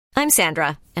I'm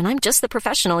Sandra, and I'm just the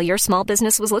professional your small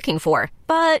business was looking for.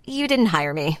 But you didn't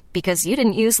hire me because you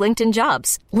didn't use LinkedIn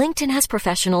Jobs. LinkedIn has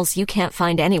professionals you can't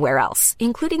find anywhere else,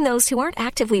 including those who aren't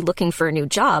actively looking for a new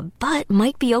job, but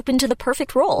might be open to the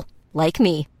perfect role, like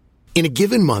me. In a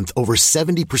given month, over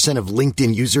 70% of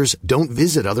LinkedIn users don't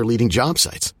visit other leading job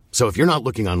sites. So if you're not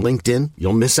looking on LinkedIn,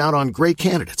 you'll miss out on great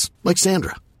candidates like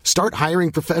Sandra. Start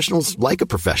hiring professionals like a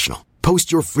professional.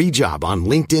 Post your free job on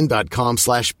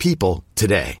linkedin.com/people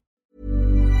today.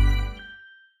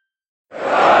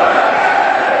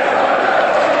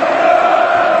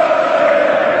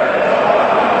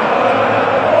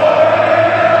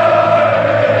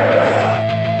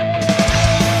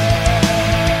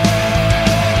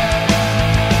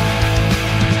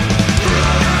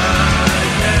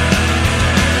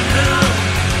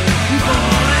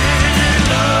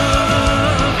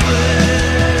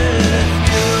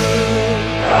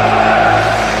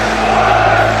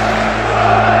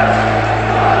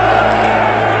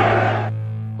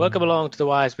 Welcome along to the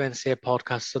Wise Men Say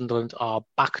podcast. Sunderland are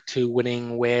back to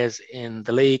winning ways in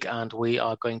the league, and we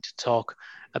are going to talk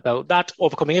about that.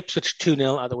 Overcoming Ipswich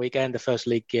 2-0 at the weekend, the first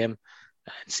league game.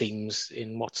 It seems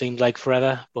in what seemed like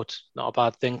forever, but not a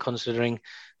bad thing considering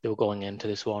they were going into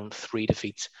this one 3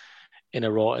 defeats in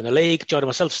a row in the league. Joining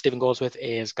myself, Stephen Goldsmith,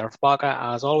 is Gareth Barker,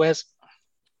 as always.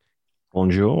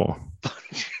 Bonjour.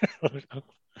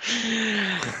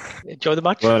 Enjoy the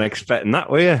match? Weren't expecting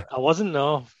that, were you? I wasn't,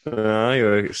 no.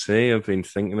 See, I've been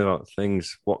thinking about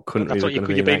things. What countries are going to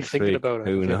be next week? About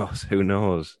Who knows? Who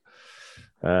knows?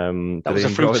 That was the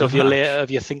fruits of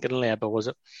your thinking labour, was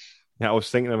it? Yeah, I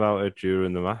was thinking about it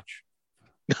during the match.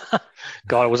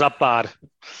 God, was that bad?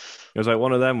 It was like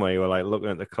one of them where you were like looking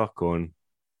at the clock going,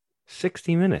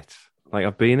 60 minutes? Like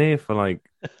I've been here for like...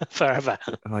 forever.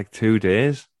 Like 2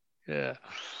 days. Yeah.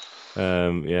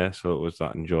 So it was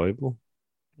that enjoyable.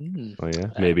 Oh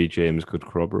yeah, maybe James could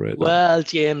corroborate that. Well,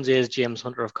 James is James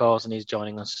Hunter, of course, and he's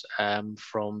joining us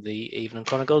from the Evening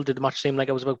Chronicle. Did the match seem like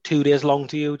it was about 2 days long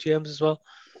to you, James, as well?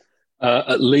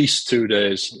 At least 2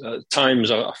 days. At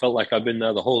times, I felt like I'd been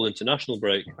there the whole international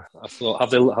break. I thought, have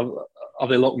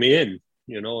they locked me in?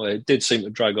 You know, it did seem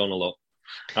to drag on a lot.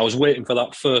 I was waiting for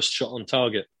that first shot on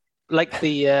target. Like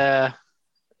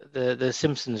the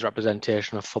Simpsons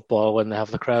representation of football when they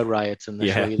have the crowd riots and they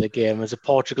show you the game. Is it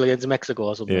Portugal against Mexico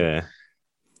or something? Yeah.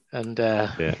 And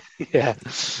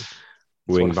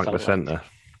wing back to centre.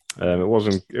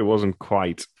 It wasn't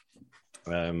quite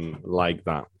like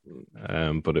that,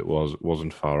 but it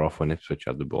wasn't far off when Ipswich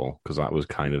had the ball, because that was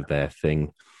kind of their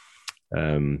thing,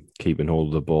 keeping hold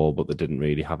of the ball, but they didn't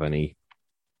really have any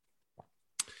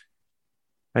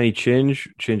change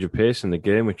of pace in the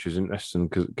game, which is interesting,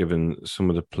 because given some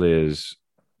of the players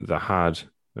that had,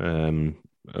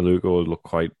 Aluko looked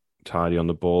quite tidy on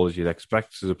the ball, as you'd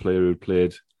expect, as a player who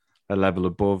played a level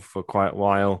above for quite a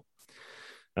while.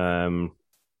 And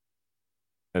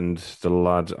the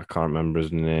lad, I can't remember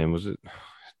his name, was it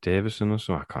Davison or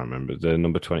something? I can't remember. The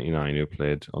number 29 who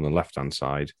played on the left-hand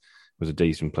side was a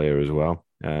decent player as well.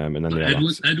 And then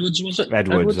Edwards, was it?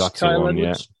 Edwards, that's the one, Edwards?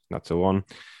 yeah. That's the one.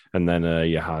 And then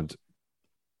you had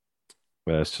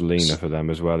Selena for them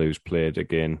as well, who's played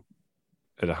again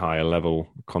at a higher level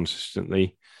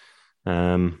consistently.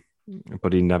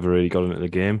 But he never really got into the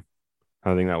game.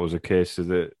 I think that was a case of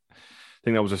I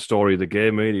think that was a story of the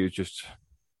game, really. It was just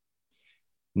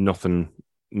nothing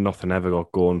ever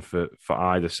got going for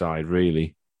either side,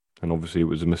 really. And obviously it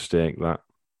was a mistake that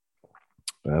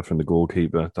from the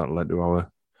goalkeeper that led to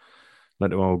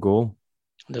our goal.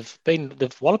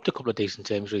 They've walloped a couple of decent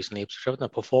teams recently. Haven't they?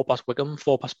 Put 4 past Wickham,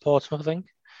 4 past Portsmouth, I think.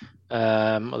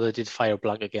 They did fire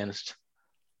black against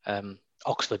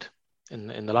Oxford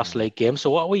in the last league game. So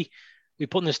what are we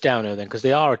putting this down here then? Because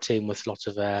they are a team with lots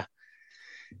of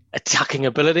attacking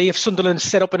ability. If Sunderland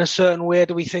set up in a certain way,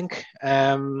 do we think?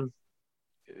 I don't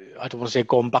want to say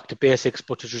going back to basics,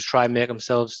 but to just try and make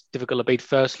themselves difficult to beat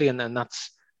firstly, and then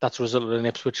that's resulted in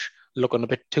Ipswich looking a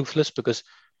bit toothless, because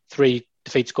 3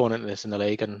 defeats going into this in the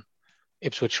league, and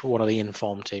Ipswich one of the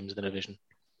informed teams in the division.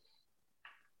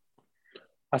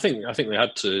 I think they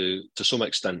had to some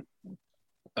extent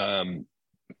have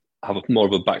more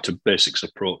of a back to basics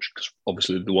approach, because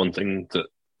obviously the one thing that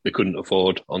they couldn't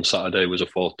afford on Saturday was a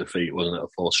 4th defeat, wasn't it?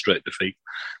 A 4th straight defeat.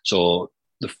 So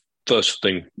the first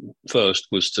thing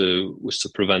was to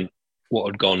prevent what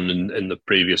had gone in the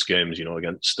previous games, you know,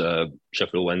 against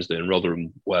Sheffield Wednesday and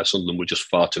Rotherham, where Sunderland were just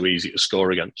far too easy to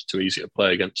score against, too easy to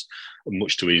play against, and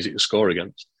much too easy to score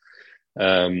against.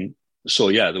 So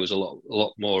yeah, there was a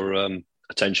lot more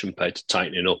attention paid to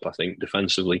tightening up, I think,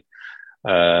 defensively.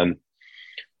 And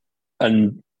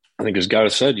I think, as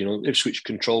Gareth said, you know, Ipswich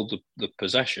controlled the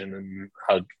possession and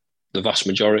had the vast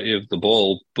majority of the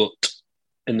ball, but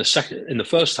in the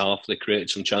first half, they created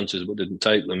some chances but didn't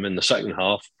take them. In the second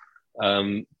half,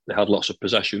 they had lots of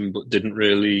possession but didn't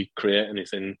really create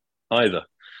anything either.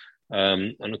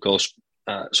 And of course,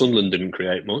 Sunderland didn't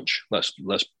create much. Let's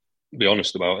be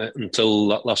honest about it, until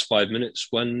that last 5 minutes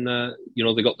when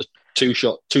they got the two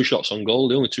shots on goal.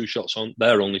 The only two shots on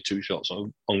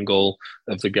goal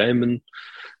of the game,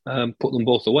 and put them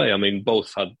both away. I mean, there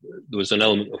was an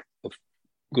element of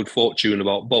good fortune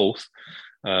about both.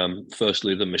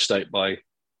 Firstly, the mistake by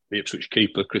the Ipswich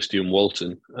keeper, Christian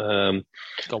Walton, coming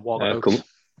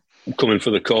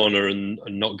for the corner and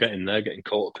not getting there, getting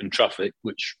caught up in traffic,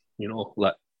 which,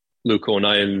 let Luke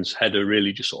O'Nien's header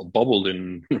really just sort of bobbled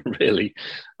in, really.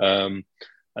 And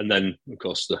then, of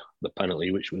course, the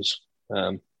penalty, which was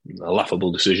a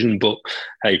laughable decision. But,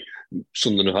 hey,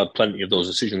 Sunderland have had plenty of those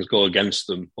decisions go against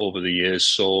them over the years.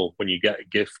 So when you get a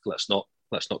gift, let's not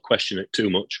question it too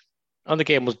much. And the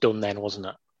game was done then, wasn't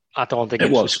it? I don't think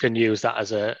Ipswich can use that as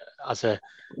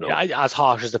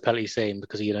harsh as the penalty saying,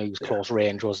 because he was close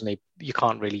range, wasn't he? You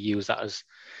can't really use that as.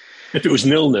 If it was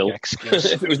 0-0,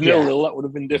 if it was 0-0, that would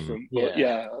have been different. But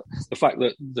the fact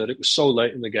that it was so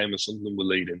late in the game and Sunderland were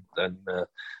leading, then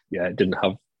it didn't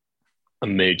have a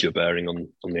major bearing on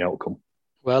the outcome.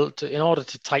 Well, in order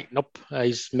to tighten up,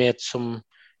 he's made some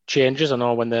changes. I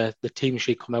know when the team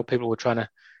sheet come out, people were trying to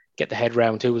get the head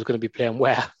round who was going to be playing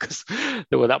where, because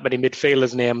there were that many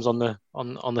midfielders' names on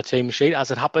the team sheet. As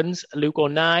it happens, Luke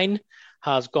O'Nien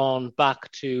has gone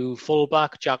back to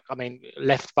fullback.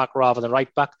 Left back rather than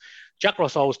right back. Jack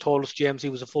Ross always told us, James, he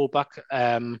was a fullback.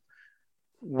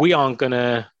 We aren't going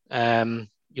to,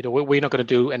 we're not going to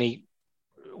do any.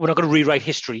 We're not going to rewrite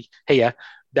history here.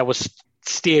 There was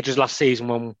stages last season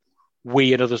when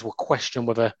we and others were questioning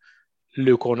whether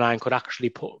Luke O'Nien could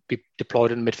actually be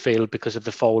deployed in midfield because of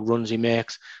the forward runs he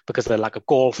makes, because of the lack of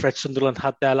goal threat Sunderland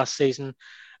had there last season.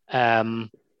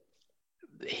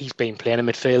 He's been playing in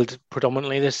midfield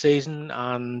predominantly this season.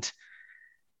 And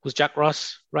was Jack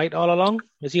Ross right all along?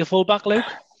 Is he a fullback, Luke?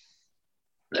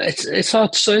 It's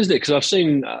hard to say, isn't it? Because I've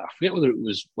seen, I forget whether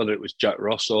it was Jack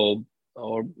Ross or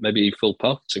maybe Phil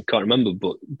Parkinson, can't remember,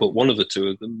 but one of the two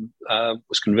of them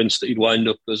was convinced that he'd wind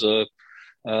up as a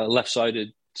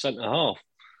left-sided centre half.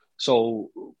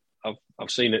 So I've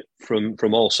seen it from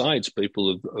all sides.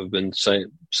 People have been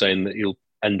saying that he'll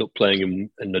end up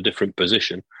playing in a different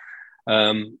position.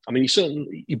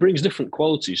 He brings different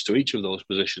qualities to each of those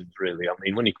positions, really. I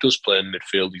mean, when he does play in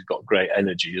midfield, he's got great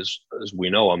energy, as we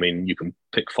know. I mean, you can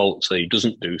pick faults that he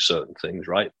doesn't do certain things,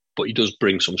 right? But he does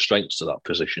bring some strengths to that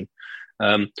position.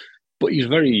 But he's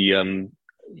very,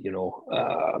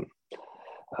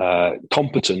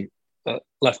 competent at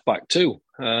left back too.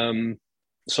 So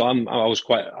I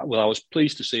was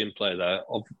pleased to see him play there.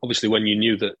 Obviously, when you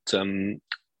knew that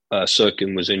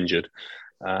Sirkin was injured,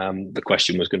 the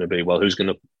question was going to be, well, who's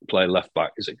going to play left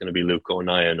back? Is it going to be Luke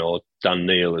O'Nien or Dan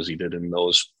Neil, as he did in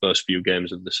those first few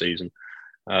games of the season?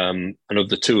 And of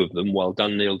the two of them, while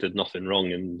Dan Neil did nothing wrong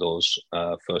in those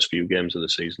first few games of the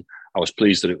season, I was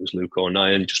pleased that it was Luke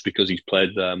O'Nien, just because he's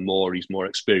played there more, he's more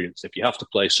experienced. If you have to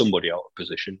play somebody out of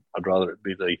position, I'd rather it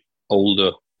be the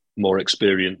older, more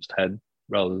experienced head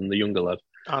rather than the younger lad.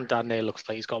 And Dan Neil looks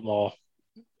like he's got more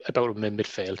about him in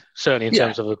midfield, certainly in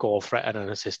terms of a goal threat and an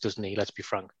assist, doesn't he? Let's be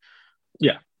frank.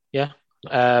 Yeah.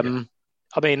 Could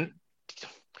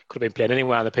have been playing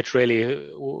anywhere on the pitch, really,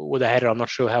 with a header. I'm not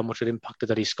sure how much it impacted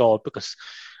that he scored, because,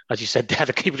 as you said,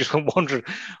 the keeper just went wandering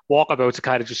walkabout to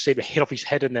kind of just seem to hit off his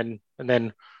head and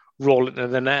then roll it into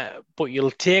the net. But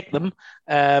you'll take them.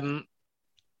 It's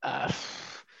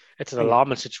an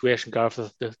alarming situation,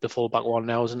 Gareth, the full-back one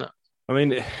now, isn't it? I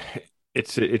mean,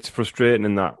 it's frustrating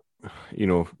in that,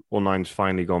 O'Nien's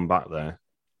finally gone back there.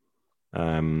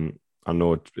 I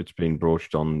know it's been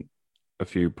broached on a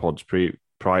few pods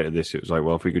prior to this. It was like,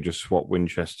 well, if we could just swap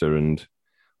Winchester and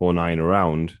O'Nien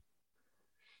around,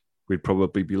 we'd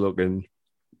probably be looking,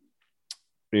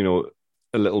 a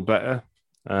little better.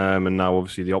 And now,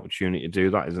 obviously, the opportunity to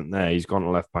do that isn't there. He's gone to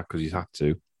left back because he's had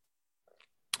to.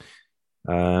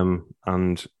 And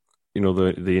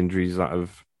the injuries that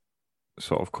have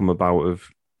sort of come about have,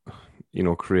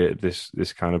 created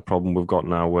this kind of problem we've got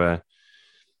now, where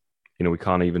we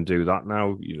can't even do that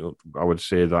now. I would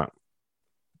say that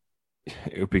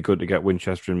it would be good to get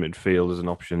Winchester in midfield as an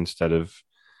option instead of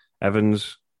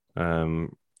Evans,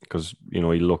 because he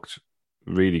looked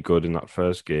really good in that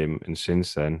first game, and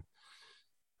since then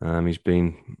he's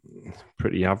been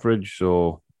pretty average.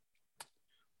 So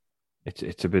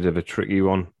it's a bit of a tricky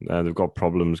one. They've got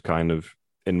problems kind of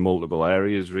in multiple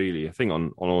areas, really. I think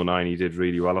on O'Nien he did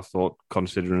really well, I thought,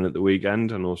 considering at the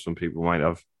weekend. I know some people might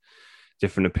have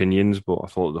different opinions, but I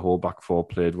thought the whole back four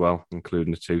played well,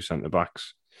 including the two centre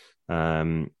backs,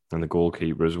 and the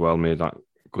goalkeeper as well made that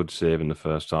good save in the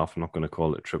first half. I'm not going to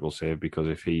call it a triple save because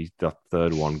if that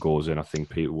third one goes in, I think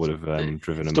people would have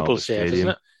driven him out of the stadium. Isn't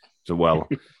it? So well,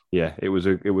 yeah, it was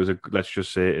a. Let's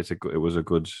just say it was a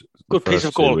good piece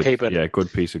of goalkeeping. Yeah,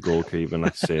 good piece of goalkeeping.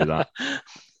 Let's say that.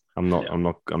 I'm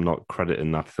not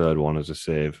crediting that third one as a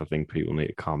save. I think people need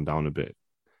to calm down a bit.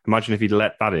 Imagine if he'd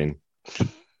let that in.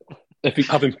 If he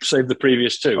having saved the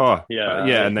previous two. Oh,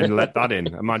 yeah, and then let that in.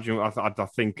 Imagine, I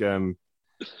think,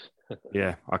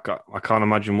 yeah, I can't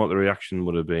imagine what the reaction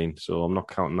would have been. So I'm not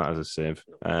counting that as a save.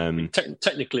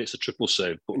 Technically, it's a triple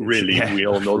save, but really, we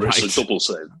all know that it's a double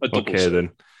save. Then.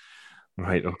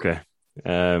 Right, okay.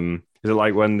 Is it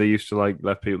like when they used to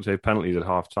let people take penalties at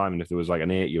half time, and if there was like an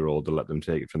 8-year-old, they'd let them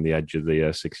take it from the edge of the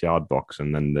 6-yard box,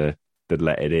 and then they'd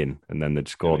let it in, and then they'd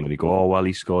score, and they'd go, "Oh well,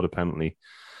 he scored a penalty."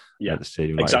 Yeah, at the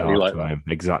stadium, exactly like that.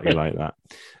 Exactly like that.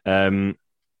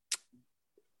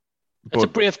 It's a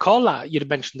brave call that you'd have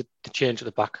mentioned the change at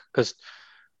the back because,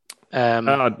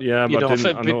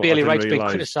 Bailey Wright's been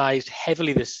criticised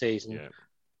heavily this season.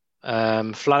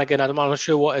 Yeah. Flanagan, I'm not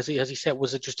sure what has he said.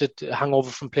 Was it just a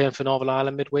hangover from playing for Northern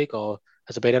Ireland midweek, or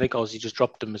has there been any? Or has he just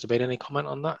dropped him? Has there been any comment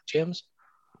on that, James?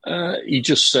 He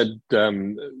just said,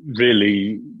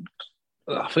 really.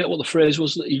 I forget what the phrase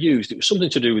was that he used. It was something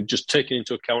to do with just taking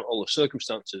into account all the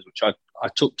circumstances, which I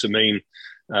took to mean.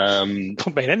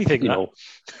 Could mean anything,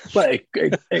 But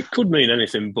it could mean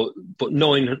anything. But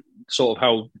knowing sort of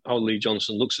how Lee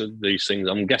Johnson looks at these things,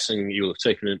 I'm guessing he will have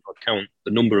taken into account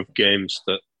the number of games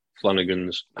that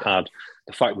Flanagan's had,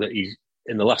 the fact that he's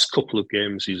in the last couple of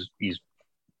games his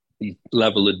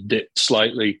level had dipped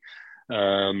slightly.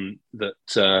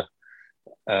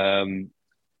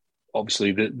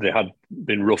 Obviously, they had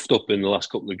been roughed up in the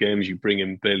last couple of games. You bring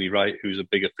in Bailey Wright, who's a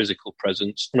bigger physical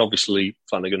presence. And obviously,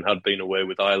 Flanagan had been away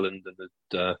with Ireland and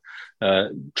had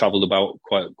travelled about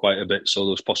quite a bit. So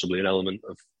there was possibly an element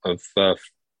of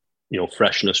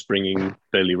freshness bringing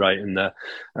Bailey Wright in there.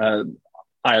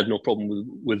 I had no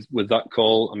problem with that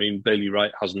call. I mean, Bailey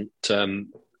Wright hasn't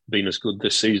been as good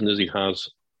this season as he has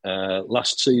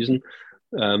last season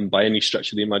by any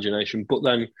stretch of the imagination. But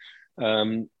then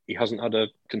he hasn't had a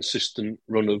consistent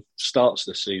run of starts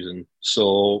this season.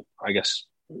 So I guess,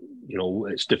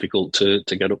 it's difficult to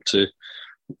get up to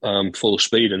full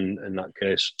speed in that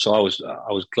case. So I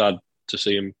was glad to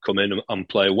see him come in and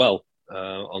play well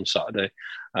on Saturday.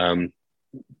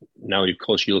 Now, of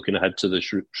course, you're looking ahead to the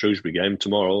Shrewsbury game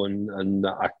tomorrow, and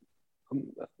I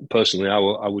personally,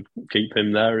 I would keep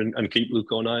him there and keep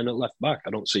Luke O'Nien at left back.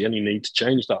 I don't see any need to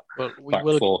change that back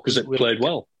four because it played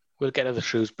well. We'll get to the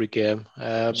Shrewsbury game.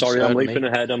 Sorry, I'm leaping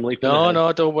ahead.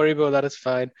 No, don't worry about that. It's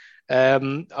fine.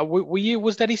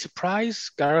 Was there any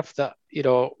surprise, Gareth, that we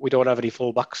don't have any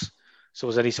fullbacks? So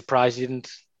was there any surprise you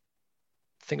didn't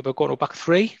think about going to back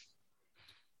three?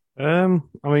 We won.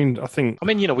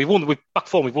 With back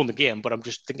four, we've won the game. But I'm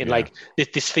just thinking,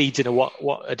 this feeds into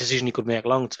what a decision you could make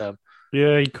long term.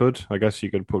 Yeah, he could. I guess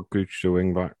you could put Gooch to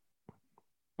wing back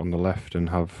on the left and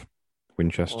have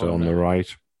Winchester on the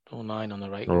right. 09 on the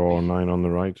right. Or 09 on the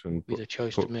right. And be the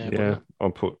choice to make. Yeah,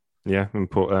 put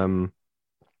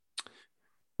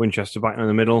Winchester back in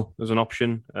the middle as an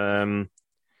option. It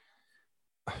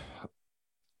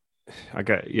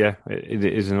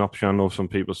is an option. I know some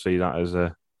people see that as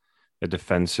a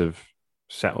defensive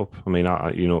setup. I mean,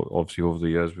 obviously over the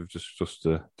years we've discussed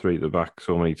the three at the back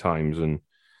so many times, and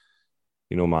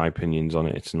my opinions on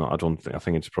it. It's not. I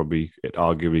think it's probably. It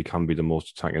arguably can be the most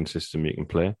attacking system you can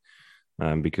play.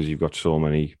 Because you've got so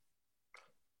many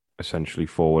essentially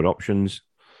forward options.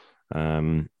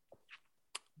 I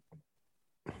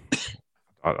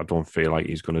don't feel like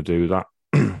he's going to do that.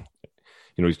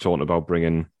 He's talking about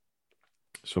bringing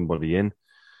somebody in.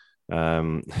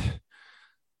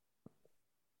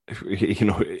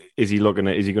 Is he going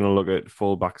to look at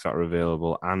fullbacks that are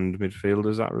available and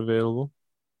midfielders that are available?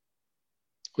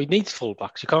 We need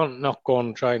fullbacks. You can't not go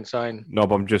and try and sign. No,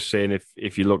 but I'm just saying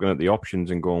if you're looking at the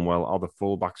options and going, well, are the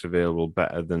fullbacks available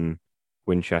better than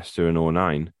Winchester and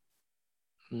 09?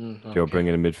 Okay. Do I bring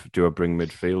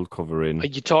midfield cover in? Are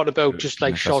you talking about just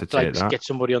like short, get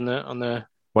somebody on the?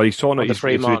 Well, he's talking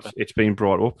about it's been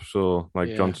brought up. So,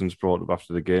 Johnson's brought up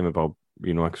after the game about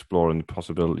exploring the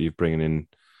possibility of bringing in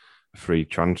a free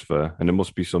transfer, and it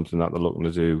must be something that they're looking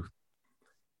to do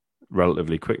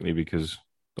relatively quickly because.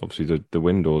 Obviously, the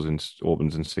window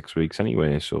opens in 6 weeks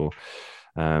anyway. So,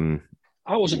 I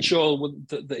wasn't sure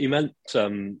that he meant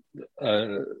a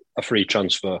free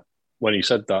transfer when he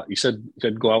said that. He said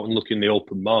they'd go out and look in the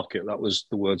open market. That was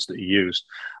the words that he used.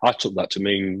 I took that to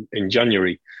mean in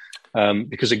January.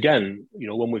 Because again,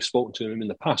 when we've spoken to him in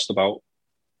the past about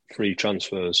free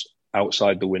transfers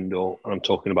outside the window, and I'm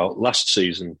talking about last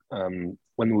season, when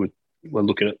we were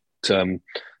looking at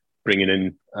bringing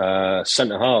in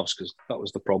centre halves, because that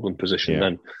was the problem position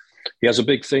then. He has a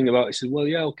big thing about. He says, "Well,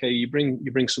 yeah, okay, you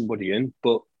bring somebody in,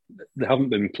 but they haven't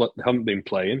been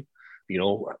playing.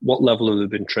 What level have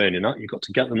they been training at? You've got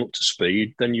to get them up to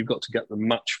speed. Then you've got to get them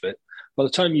match fit. By the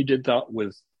time you did that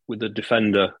with a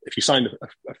defender, if you signed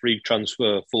a free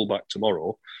transfer fullback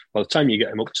tomorrow, by the time you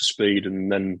get him up to speed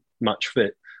and then match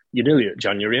fit, you're nearly at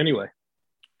January anyway."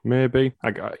 Maybe.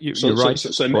 You're right.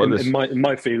 So in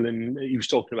my feeling, he was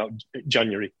talking about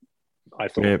January, I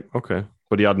thought. Yeah, okay.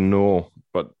 But he had no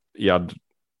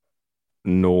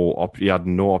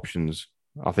options.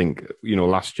 I think,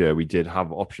 last year we did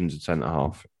have options at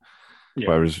centre-half,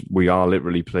 whereas we are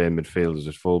literally playing midfielders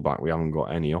as full-back. We haven't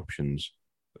got any options.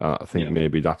 I think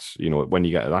maybe that's, when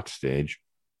you get to that stage,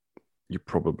 you're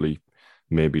probably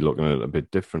maybe looking at it a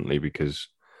bit differently, because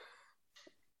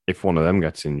if one of them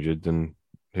gets injured, then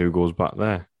who goes back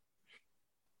there?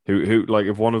 Who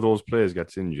if one of those players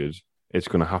gets injured, it's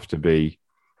going to have to be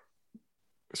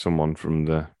someone from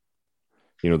the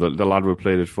lad who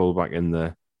played as fullback in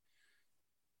the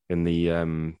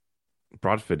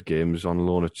Bradford games on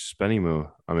loan at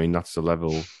Spennymoor. I mean, that's the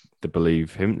level they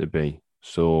believe him to be.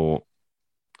 So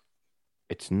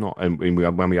it's not. And when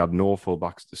we had no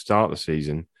fullbacks at the start of the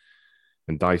season,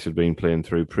 and Dice had been playing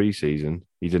through pre-season,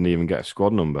 he didn't even get a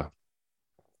squad number.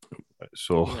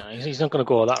 So he's not going to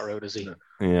go that route, is he?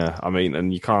 Yeah, I mean,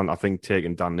 and you can't. I think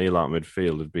taking Dan Neil out of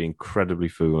midfield would be incredibly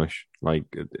foolish,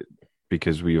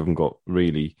 because we haven't got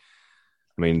really.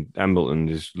 I mean, Embleton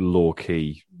is low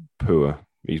key poor.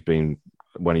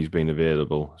 When he's been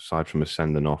available, aside from a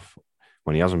sending off,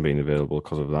 when he hasn't been available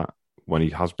because of that. When he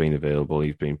has been available,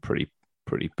 he's been pretty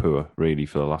poor, really,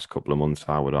 for the last couple of months,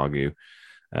 I would argue.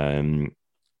 And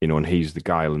he's the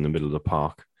guile in the middle of the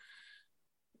park,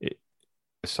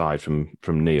 aside from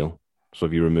Neil. So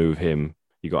if you remove him,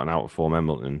 you got an out-of-form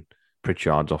Embleton.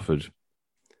 Pritchard's offered,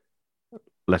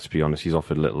 let's be honest, he's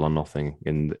offered little or nothing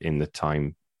in the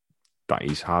time that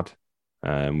he's had,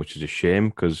 which is a shame,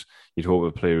 because you'd hope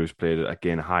a player who's played at,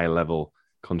 again, a high level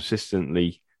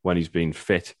consistently when he's been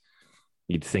fit,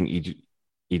 you'd think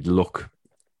he'd look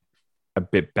a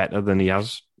bit better than he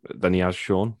has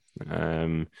shown.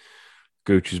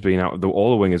 Gooch has been out.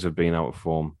 All the wingers have been out of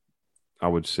form, I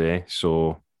would say.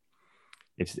 So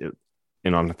it's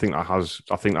and I think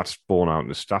that's borne out in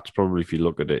the stats. Probably, if you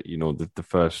look at it, the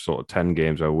first sort of 10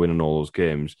 games, we were winning all those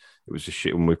games. It was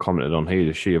when we commented on here,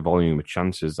 the sheer volume of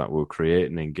chances that we were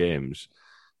creating in games.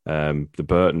 The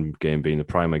Burton game being the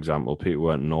prime example, people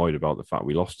weren't annoyed about the fact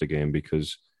we lost the game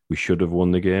because we should have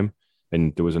won the game.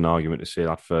 And there was an argument to say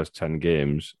that first 10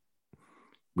 games,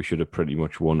 we should have pretty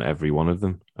much won every one of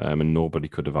them. And nobody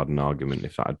could have had an argument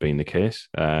if that had been the case.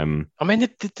 I mean,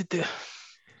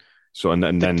 so and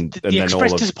then the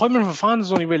expressed disappointment from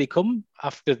fans only really come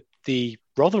after the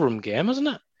Rotherham game, hasn't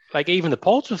it? Like even the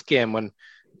Portsmouth game when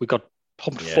we got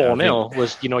pumped 4-0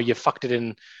 was, you factored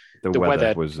in the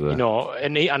weather was and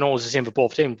I know it was the same for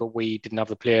both teams, but we didn't have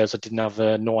the players that didn't have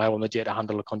the know-how on the day to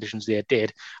handle the conditions they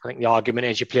did. I think the argument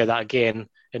is you play that again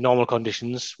in normal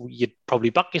conditions, you'd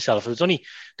probably back yourself. It's only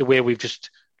the way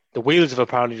the wheels have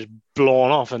apparently just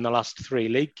blown off in the last 3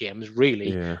 league games,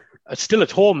 really. Yeah. It's still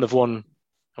at home, they've won,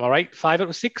 am I right, 5 out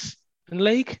of 6 in the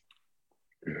league?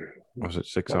 Was it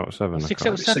 6 out of 7? 6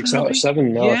 out of 7. 6 out of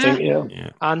 7 now, I think,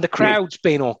 yeah. And the crowd's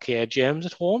been okay, James,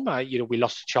 at home. We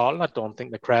lost to Charlton. I don't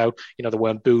think the crowd, they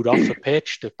weren't booed off the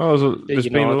pitch. There's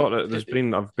been a lot of,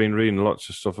 I've been reading lots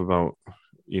of stuff about,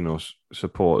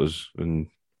 supporters and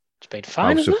it's been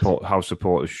fine, how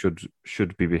supporters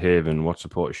should be behaving, what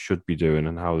supporters should be doing,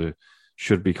 and how they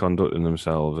should be conducting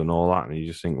themselves and all that. And you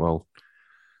just think, well,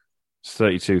 it's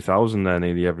 32,000 there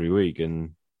nearly every week,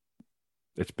 and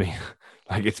it's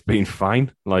been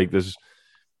fine. Like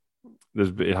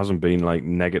it hasn't been like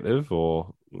negative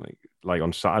or like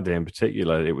on Saturday in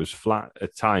particular, it was flat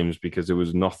at times because there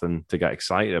was nothing to get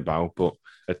excited about. But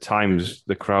at times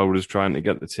the crowd was trying to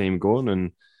get the team going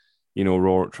and,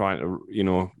 trying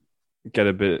to, get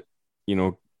a bit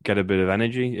of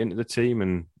energy into the team.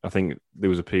 And I think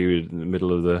there was a period in the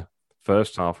middle of the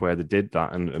first half where they did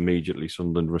that and immediately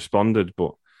Sunderland responded.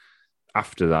 But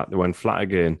after that, they went flat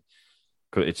again.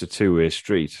 Because it's a two-way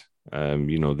street.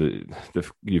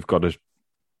 You've got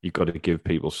to give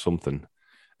people something,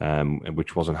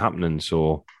 which wasn't happening.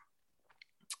 So,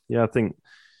 yeah, I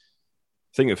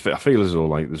feel as though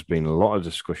like there's been a lot of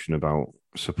discussion about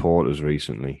supporters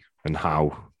recently and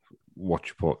what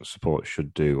supporters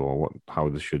should do or how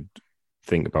they should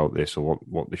think about this or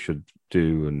what they should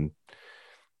do, and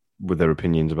with their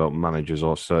opinions about managers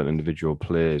or certain individual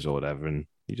players or whatever. And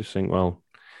you just think, well,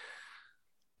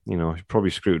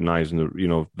 probably scrutinising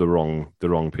the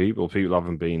wrong people. People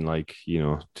haven't been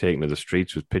taken to the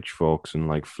streets with pitchforks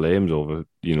and flames over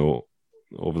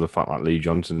the fact that Lee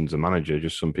Johnson's the manager.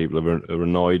 Just some people are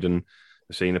annoyed and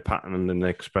are seeing a pattern, and then they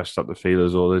express that they feel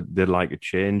as though they'd like a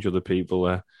change. Other people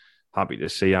are happy to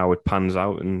see how it pans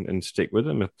out and stick with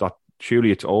them.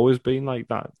 Surely it's always been like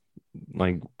that.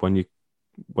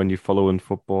 When you're following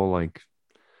football,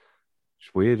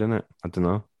 it's weird, isn't it? I don't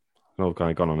know. I've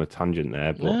kind of gone on a tangent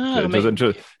there, but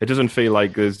it doesn't feel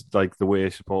like there's the way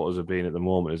supporters have been at the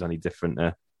moment is any different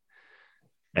to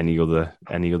any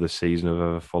other season I've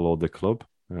ever followed the club.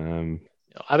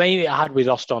 Had we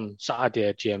lost on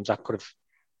Saturday, James, that could have,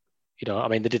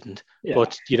 they didn't. Yeah.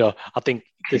 But I think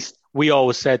we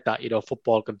always said that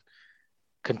football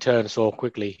can turn so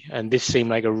quickly, and this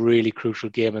seemed like a really crucial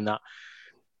game in that.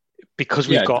 Because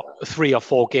we've got 3 or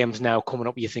 4 games now coming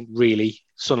up, you think really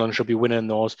Sunderland should be winning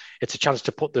those. It's a chance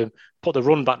to put the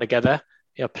run back together.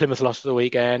 Plymouth lost at the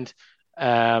weekend.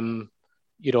 They're in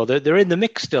the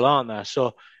mix still, aren't they?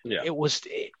 So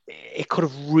it could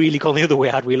have really gone the other way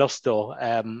had we lost though,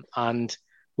 and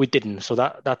we didn't. So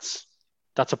that's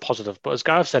a positive. But as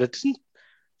Gareth said, it doesn't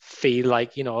feel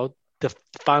like the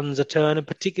fans are turning,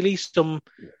 particularly some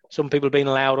people being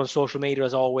allowed on social media,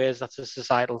 as always. That's a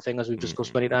societal thing, as we've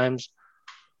discussed many times.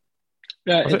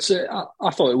 Yeah, I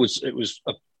thought it was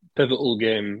a pivotal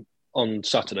game on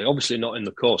Saturday. Obviously, not in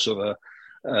the course of a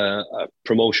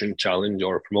promotion challenge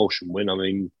or a promotion win. I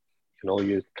mean,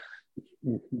 you're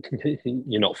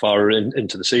not far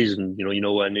into the season. You're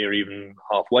nowhere near even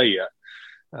halfway yet.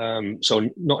 So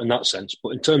not in that sense, but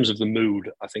in terms of the mood,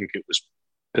 I think it was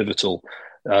pivotal.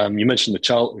 You mentioned the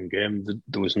Charlton game.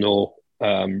 There was no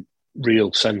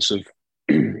real sense of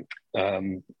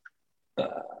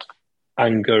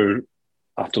anger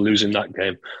after losing that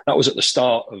game. That was at the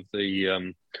start of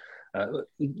the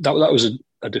that was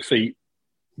a defeat,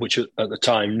 which at the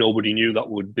time nobody knew that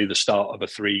would be the start of a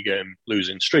 3-game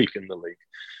losing streak in the league.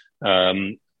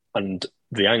 And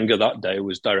the anger that day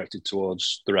was directed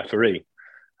towards the referee.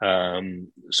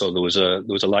 So there was a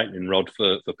lightning rod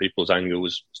for people's anger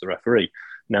was the referee.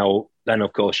 Now, then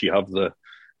of course you have the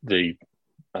the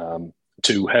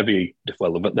heavy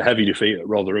defeat at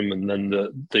Rotherham, and then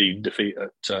the defeat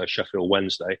at Sheffield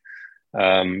Wednesday.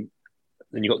 Then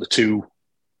you got the 2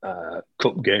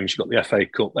 cup games. You got the FA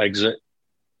Cup exit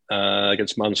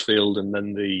against Mansfield, and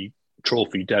then the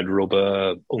trophy dead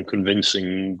rubber,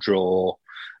 unconvincing draw,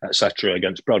 etc.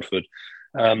 against Bradford.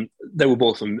 They were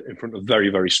both in front of very,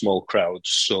 very small crowds,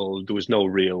 so there was no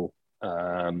real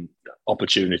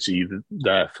opportunity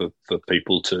there for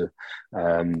people to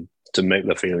make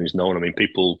their feelings known. I mean,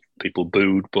 people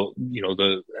booed, but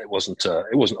it wasn't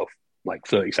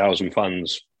 30,000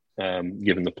 fans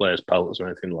giving the players pelters or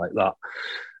anything like that.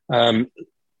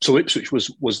 So Ipswich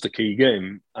was the key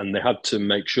game, and they had to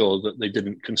make sure that they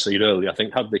didn't concede early. I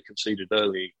think had they conceded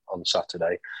early on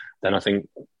Saturday, then I think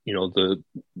the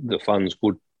fans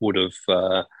would have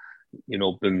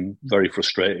been very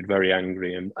frustrated, very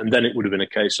angry, and then it would have been a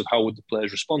case of how would the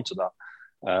players respond to that,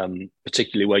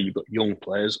 particularly where you've got young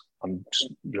players. I'm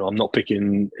not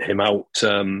picking him out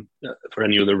for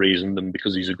any other reason than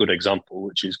because he's a good example,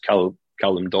 which is Callum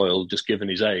Doyle. Just given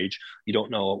his age, you don't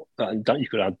know that you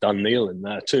could add Dan Neil in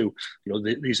there too.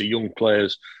 These are young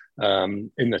players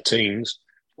in their teens.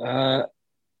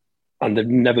 And they've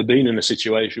never been in a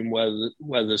situation where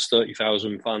there's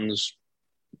 30,000 fans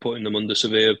putting them under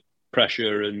severe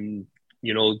pressure, and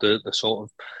the sort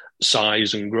of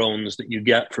sighs and groans that you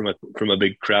get from a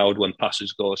big crowd when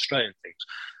passes go astray and things.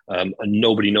 And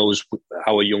nobody knows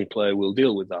how a young player will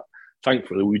deal with that.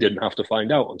 Thankfully, we didn't have to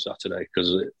find out on Saturday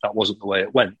because that wasn't the way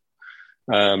it went.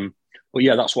 But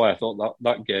yeah, that's why I thought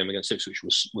that game against Ipswich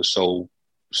was so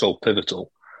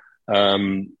pivotal.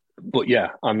 But yeah,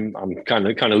 I'm kind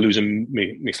of losing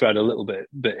me thread a little bit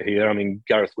here. I mean,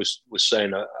 Gareth was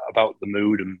saying about the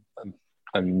mood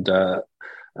and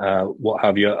what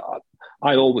have you.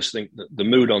 I always think that the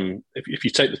mood if you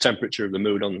take the temperature of the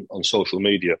mood on social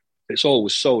media, it's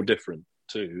always so different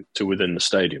to within the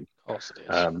stadium. Of course it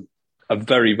is. A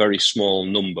very, very small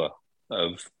number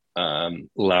of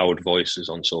loud voices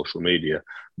on social media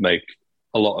make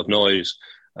a lot of noise.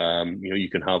 You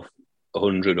can have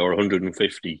 100 or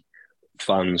 150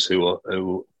 fans who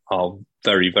are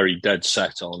very, very dead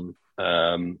set on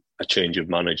a change of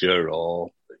manager or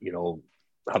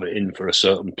have it in for a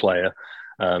certain player,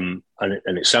 and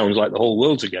it sounds like the whole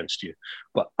world's against you.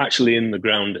 But actually, in the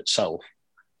ground itself,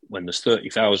 when there's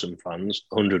 30,000 fans,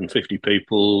 150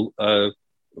 people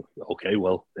okay,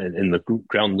 well, in the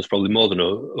ground, there's probably more than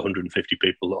 150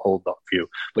 people that hold that view.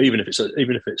 But even if it's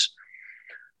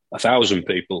 1,000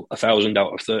 people, 1,000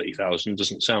 out of 30,000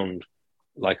 doesn't sound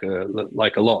like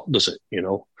a lot, does it?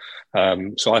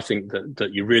 So I think that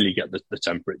you really get the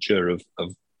temperature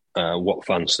of what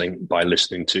fans think by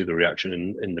listening to the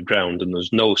reaction in the ground, and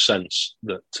there's no sense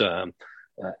that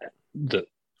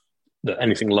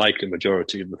anything like a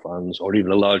majority of the fans, or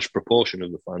even a large proportion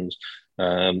of the fans,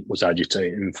 was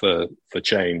agitating for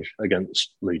change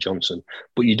against Lee Johnson.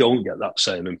 But you don't get that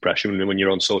same impression when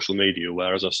you're on social media,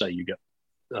 where, as I say, you get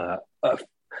a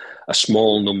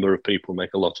small number of people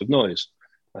make a lot of noise.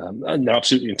 And they're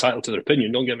absolutely entitled to their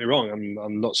opinion. Don't get me wrong.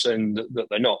 I'm not saying that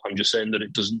they're not. I'm just saying that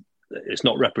it's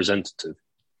not representative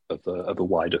of a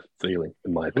wider feeling,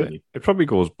 in my opinion. It probably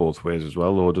goes both ways as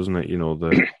well, though, doesn't it?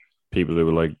 The people who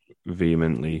are like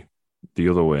vehemently the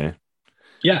other way.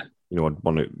 Yeah.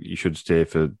 You should stay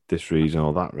for this reason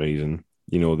or that reason.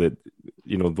 There'll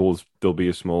be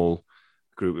a small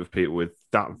group of people with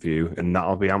that view, and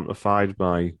that'll be amplified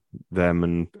by them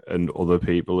and other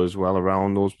people as well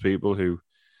around those people who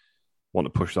want to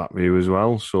push that view as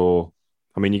well. So,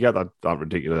 I mean, you get that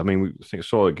ridiculous. I mean, I think I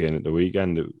saw it again at the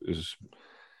weekend. It was,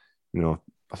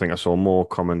 I think I saw more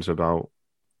comments about,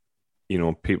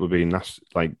 people being nasty,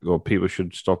 people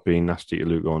should stop being nasty to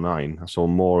Luke O'Nien. I saw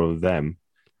more of them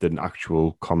than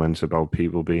actual comments about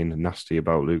people being nasty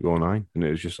about Luke O'Nien. And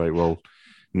it was just like, well,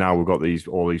 now we've got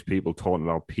all these people talking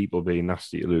about people being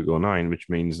nasty to Luke O'Nien, which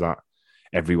means that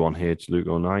everyone hates Luke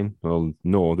O'Nien. Well,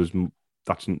 no,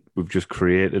 we've just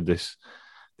created this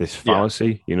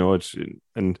fallacy,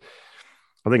 and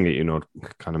I think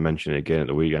that, kind of mentioned it again at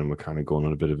the weekend, we're kind of going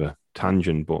on a bit of a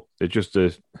tangent, but it's just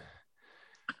the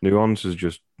nuance is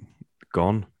just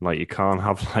gone. Like, you can't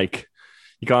have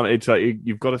it's like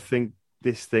you've got to think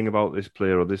this thing about this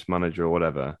player or this manager or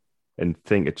whatever, and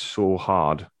think it's so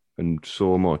hard and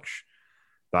so much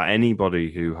that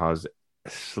anybody who has a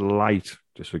slight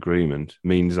disagreement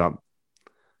means that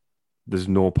there's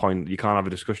no point. You can't have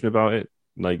a discussion about it.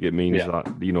 Like, it means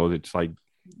that, it's like,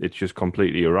 it's just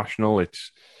completely irrational.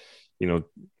 It's,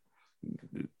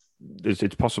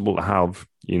 it's possible to have,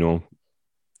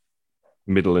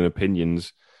 middling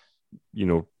opinions,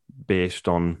 based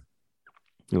on,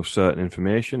 certain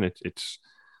information. It's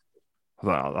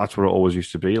that's what it always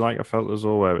used to be like. I felt as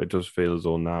though, where it does feel as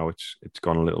though now it's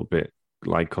gone a little bit,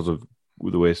 like, because of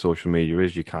the way social media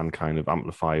is, you can kind of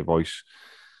amplify a voice,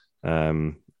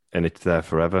 and it's there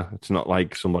forever. It's not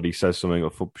like somebody says something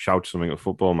or shouts something at a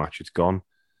football match, it's gone.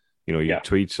 You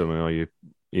tweet something, or you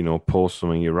post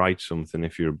something, you write something,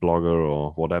 if you're a blogger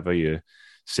or whatever, you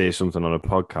say something on a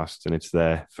podcast, and it's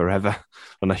there forever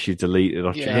unless you delete it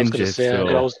or change it. I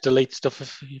could always delete stuff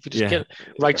if you just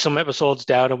write some episodes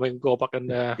down, and we can go back and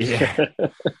they're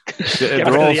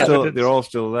all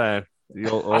still there.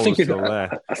 I think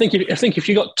if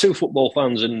you got two football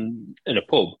fans in a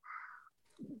pub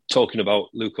talking about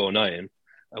Luke O'Nien,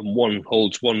 and one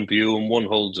holds one view and one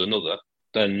holds another,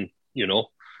 then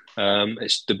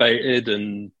it's debated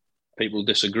and people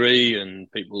disagree,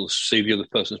 and people see the other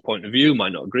person's point of view,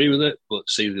 might not agree with it, but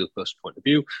see the other person's point of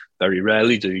view. Very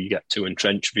rarely do you get two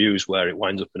entrenched views where it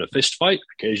winds up in a fist fight.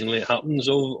 Occasionally it happens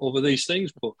over these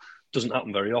things, but it doesn't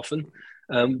happen very often.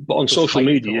 But on social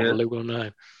media,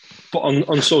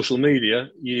 on social media,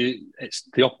 it's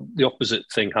the opposite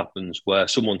thing happens, where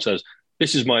someone says,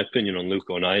 "This is my opinion on Luke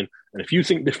O'Nien, and if you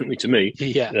think differently to me,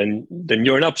 then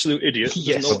you're an absolute idiot."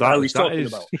 Yes, know what he's talking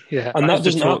about. Yeah, and that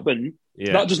doesn't happen.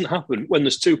 Yeah. That doesn't happen when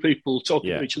there's two people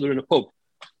talking to each other in a pub,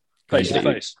 face to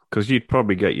face. Because you'd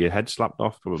probably get your head slapped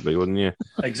off, probably, wouldn't you?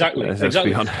 Exactly. That's that's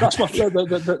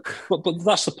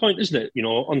the point, isn't it?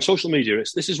 On social media,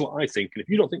 this is what I think, and if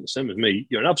you don't think the same as me,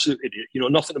 you're an absolute idiot. You know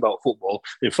nothing about football.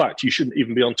 In fact, you shouldn't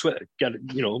even be on Twitter.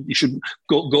 You should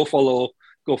go follow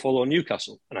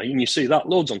Newcastle, and you see that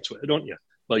loads on Twitter, don't you?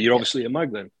 Well, you're obviously a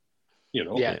mag then,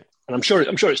 Yeah. And I'm sure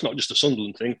it's not just a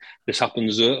Sunderland thing. This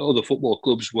happens at other football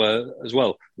clubs as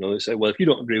well. They say, well, if you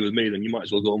don't agree with me, then you might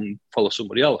as well go and follow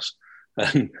somebody else.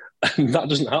 And that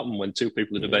doesn't happen when two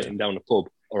people are debating down a pub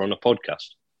or on a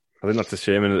podcast. I think that's a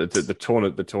shame. And the tone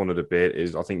of debate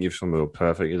is, I think you've summed it up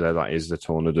perfectly there. That is the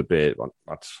tone of debate.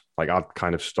 That's like, I've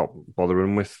kind of stopped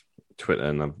bothering with Twitter,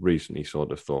 and I've recently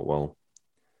sort of thought, well,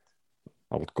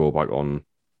 I'll go back on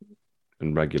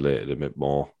and regulate it a bit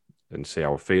more and see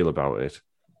how I feel about it.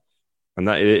 And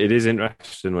that it is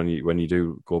interesting when you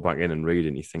do go back in and read it,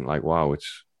 and you think like, wow,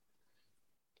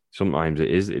 sometimes it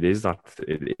is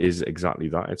exactly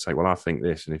that. It's like, well, I think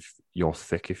this, and if you're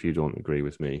thick, if you don't agree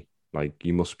with me, like,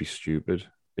 you must be stupid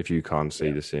if you can't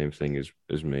see the same thing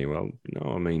as me. Well,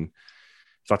 no, I mean,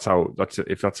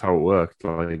 if that's how it worked,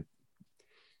 like,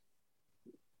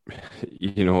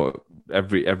 you know,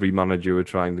 every manager would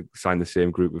trying to sign the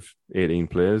same group of 18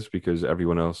 players because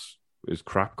everyone else is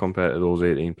crap compared to those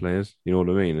 18 players. You know what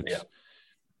I mean?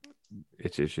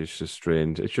 It's just a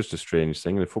strange. It's just a strange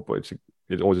thing in football. It's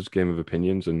always a game of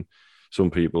opinions, and some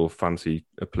people fancy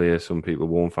a player, some people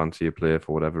won't fancy a player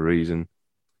for whatever reason.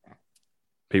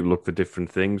 People look for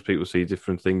different things. People see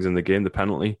different things in the game. The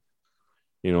penalty,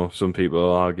 you know, some people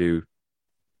will argue,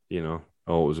 you know,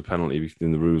 oh, it was a penalty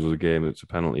in the rules of the game. It's a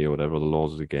penalty or whatever, the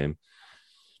laws of the game.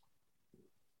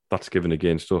 That's given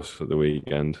against us at the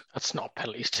weekend. That's not a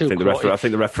penalty. It's I too think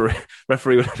the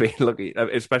referee would have been lucky,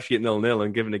 especially at 0-0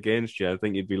 and given against you. I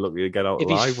think you'd be lucky to get out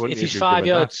alive, wouldn't you? If he's 5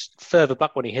 yards further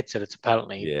back when he hits it, it's a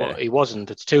penalty. Yeah. But he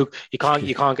wasn't. It's too. You can't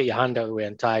get your hand out of the way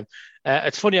in time.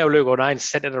 It's funny how Luke O'Nien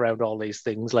centered around all these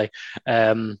things. Like,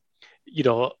 you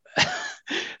know,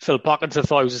 Phil Parkinson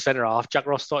thought he was a centre half. Jack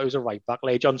Ross thought he was a right back.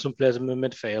 Leigh Johnson plays in the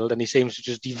midfield, and he seems to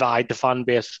just divide the fan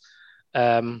base.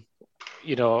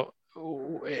 You know,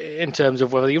 in terms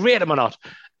of whether you rate him or not.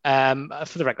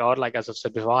 For the record, like as I've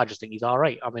said before, I just think he's all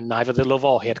right. I mean, neither the love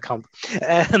or hate camp.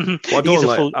 I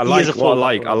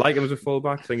like him as a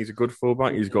fullback. I think he's a good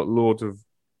fullback. He's got loads of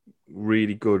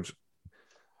really good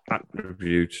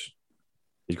attributes.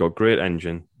 He's got great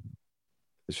engine.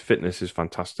 His fitness is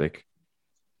fantastic.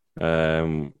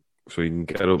 So he can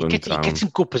get up and down. He gets in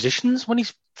good positions when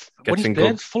he's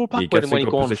playing fullback. When he's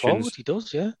going forward, he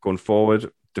does. Yeah, going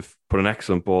forward. Put an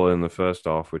excellent ball in the first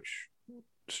half, which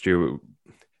Stuart,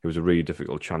 it was a really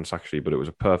difficult chance actually, but it was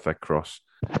a perfect cross.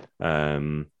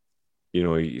 You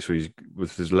know, he's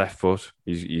with his left foot,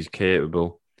 he's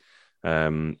capable.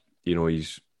 You know,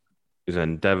 his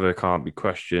endeavour can't be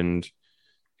questioned.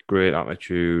 Great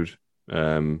attitude.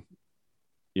 You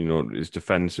know, his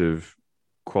defensive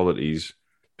qualities.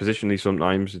 Positionally,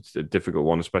 sometimes it's a difficult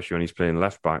one, especially when he's playing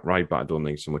left back. Right back, I don't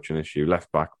think so much an issue. Left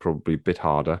back, probably a bit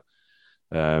harder.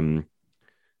 But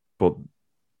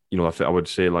you know, I would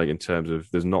say, like, in terms of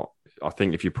I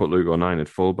think if you put Luke O'Nien at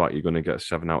fullback, you're going to get a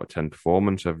 7 out of 10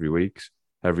 performance every week.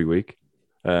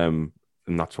 And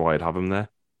that's why I'd have him there.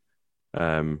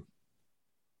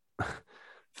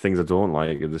 Things I don't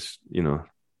like are this, you know,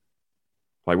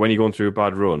 like when you're going through a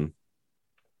bad run,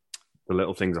 the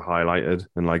little things are highlighted,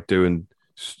 and like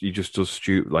he just does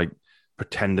stupid, like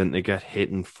pretending to get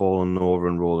hit and falling over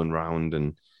and rolling around,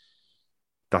 and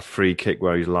that free kick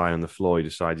where he's lying on the floor, he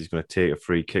decides he's going to take a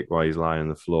free kick while he's lying on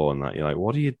the floor, and that you're like,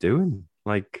 what are you doing?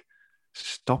 Like,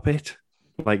 stop it.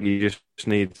 Like, you just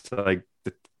need like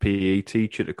the PE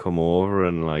teacher to come over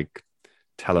and like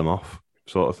tell him off,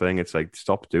 sort of thing. It's like,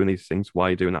 stop doing these things. Why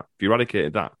are you doing that? If you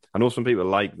eradicated that, I know some people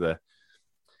like the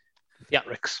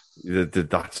theatrics,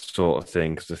 that sort of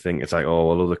thing, because they think it's like, oh,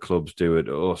 well, other clubs do it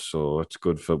to us, so it's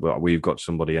good but we've got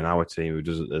somebody in our team who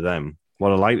does it to them.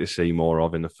 What I like to see more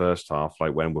of in the first half,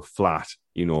 like when we're flat,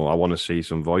 you know, I want to see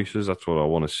some voices. That's what I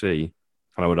want to see.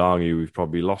 And I would argue we've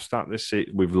probably lost that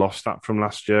we've lost that from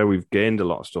last year. We've gained a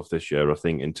lot of stuff this year, I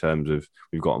think, in terms of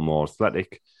we've got a more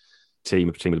athletic team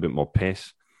with a bit more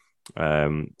pace,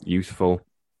 youthful.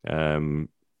 But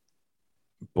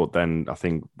then I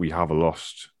think we have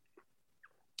lost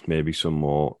maybe some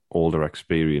more older,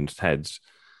 experienced heads,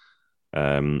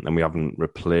 and we haven't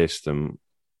replaced them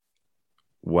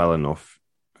well enough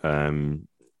in,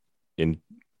 you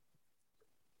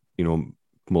know,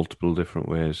 multiple different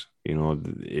ways, you know,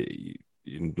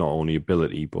 not only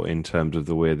ability, but in terms of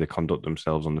the way they conduct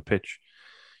themselves on the pitch.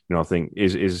 You know, I think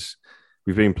is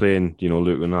we've been playing, you know,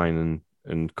 Luke O'Nien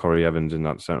and Corey Evans in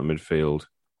that centre midfield.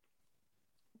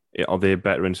 Are they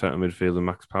better in centre midfield than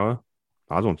Max Power?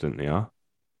 I don't think they are.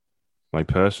 Like,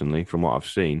 personally, from what I've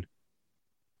seen.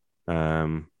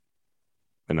 And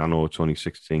I know it's only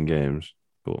 16 games,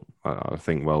 but I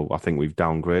think we've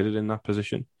downgraded in that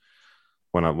position.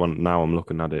 Now I'm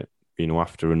looking at it, you know,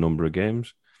 after a number of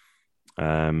games.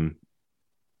 That's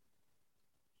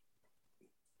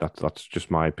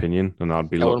just my opinion, and I'd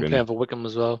be looking. Playing for Wickham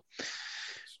as well.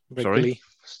 Regularly.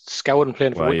 Sorry, Scowen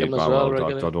playing for Wickham as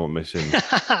well. I don't miss him.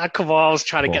 Come on, I was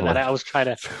trying to get that out. I was trying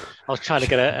to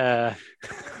get a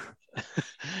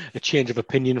change of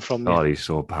opinion from you. Oh, he's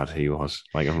so bad. He was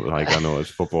like I know it's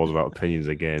football's about opinions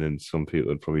again, and some people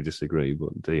would probably disagree,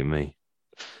 but dear me.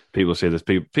 People say this.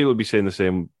 People would be saying the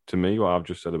same to me. What I've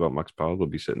just said about Max Powell. They'll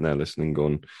be sitting there listening,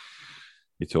 going,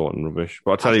 "You're talking rubbish."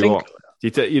 But I tell you what,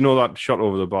 you know that shot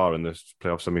over the bar in this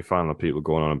playoff semi-final. People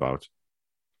going on about.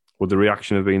 Would the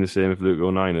reaction have been the same if Luke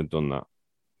O'Nien had done that?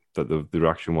 That the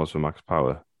reaction was for Max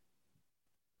Power?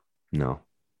 No,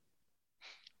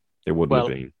 it wouldn't have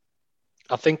been.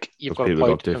 I think you've got a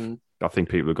point, and I think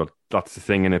people have got, that's the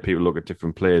thing in it. People look at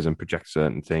different players and project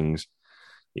certain things,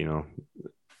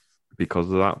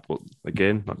 because of that. But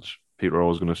again, people are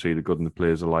always going to see the good in the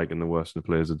players alike and the worst in the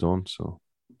players that don't. So,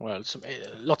 well,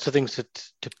 lots of things to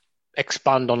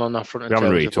expand on that front. We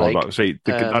haven't really talked about. See,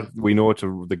 we know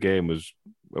the game was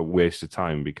a waste of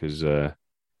time because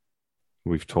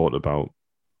we've talked about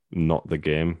not the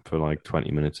game for like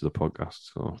 20 minutes of the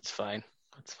podcast. So it's fine.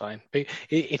 That's fine. But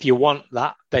if you want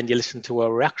that, then you listen to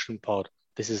a reaction pod.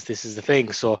 This is the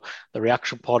thing. So the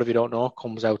reaction pod, if you don't know,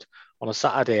 comes out on a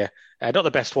Saturday. Not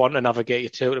the best one to navigate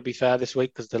you to be fair, this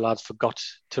week, because the lads forgot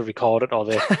to record it, or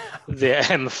they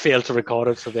failed to record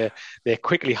it. So they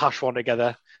quickly hash one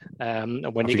together.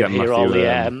 And when you can hear all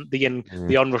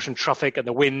the on-rushing traffic and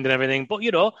the wind and everything, but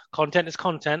content is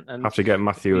content. And have to get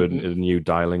Matthew a new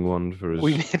dialing one for his.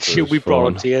 We made sure we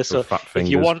brought it to you. So if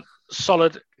you want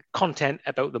solid content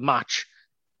about the match,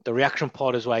 the reaction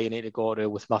pod is where you need to go to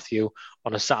with Matthew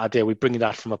on a Saturday. We bring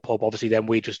that from a pub. Obviously, then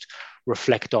we just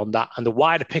reflect on that and the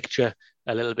wider picture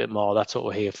a little bit more. That's what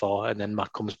we're here for. And then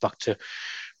Matt comes back to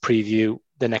preview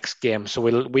the next game. So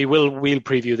we'll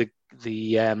preview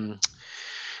the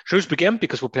Shrewsbury game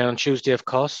because we're playing on Tuesday, of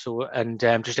course. So and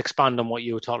just expand on what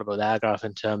you were talking about there, Gareth,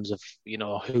 in terms of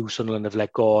who Sunderland have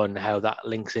let go and how that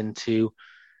links into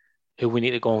who we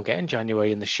need to go and get in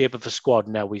January in the shape of a squad.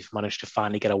 Now we've managed to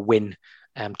finally get a win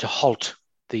to halt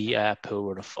the poor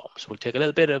run of form. So we'll take a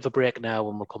little bit of a break now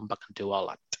and we'll come back and do all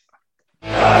that.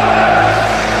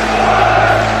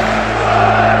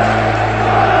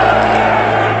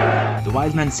 The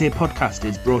Wise Men Say podcast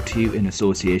is brought to you in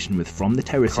association with From the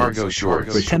Terraces. Cargo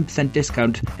Shorts. For a 10%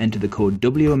 discount, enter the code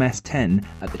WMS10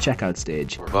 at the checkout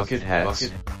stage. Bucket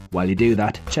hats. While you do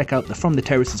that, check out the From the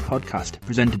Terraces podcast,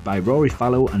 presented by Rory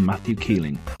Fallow and Matthew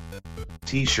Keeling.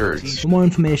 T-shirts. For more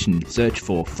information, search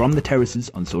for From the Terraces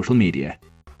on social media.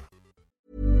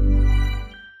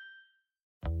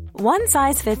 One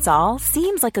size fits all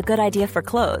seems like a good idea for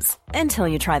clothes until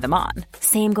you try them on.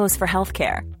 Same goes for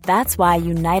healthcare. That's why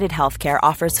United Healthcare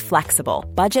offers flexible,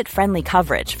 budget-friendly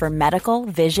coverage for medical,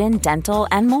 vision, dental,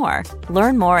 and more.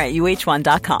 Learn more at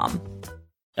uh1.com.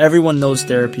 Everyone knows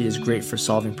therapy is great for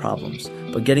solving problems,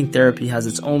 but getting therapy has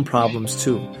its own problems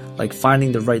too, like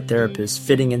finding the right therapist,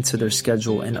 fitting into their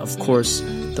schedule, and of course,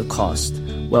 the cost.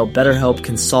 Well, BetterHelp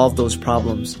can solve those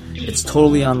problems. It's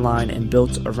totally online and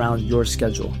built around your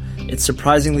schedule. It's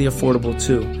surprisingly affordable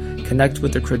too. Connect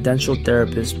with a credentialed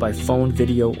therapist by phone,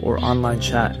 video, or online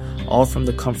chat, all from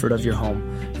the comfort of your home.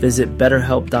 Visit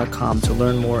BetterHelp.com to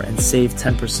learn more and save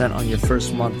 10% on your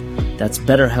first month. That's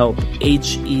BetterHelp,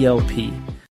 H-E-L-P.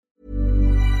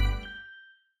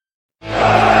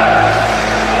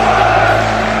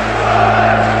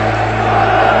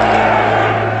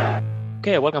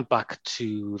 Okay, welcome back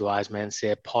to the Wise Men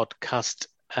Say podcast.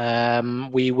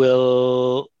 We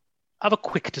will have a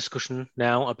quick discussion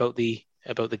now about the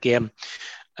game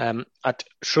at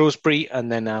Shrewsbury,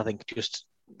 and then I think just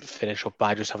finish up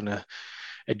by just having a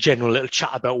general little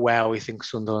chat about where we think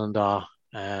Sunderland are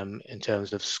in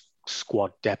terms of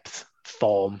squad depth,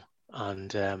 form,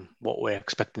 and what we're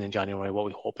expecting in January, what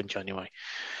we hope in January.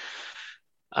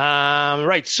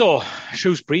 Right, so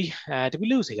Shrewsbury, did we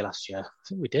lose here last year? I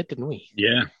think we did, didn't we?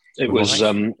 Yeah, it was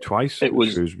twice. It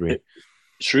was Shrewsbury.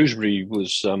 Shrewsbury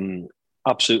was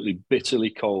absolutely bitterly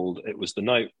cold. It was the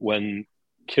night when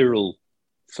Kirill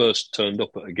first turned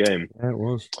up at a game. Yeah, it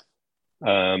was.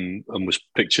 And was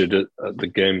pictured at the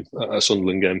game, at a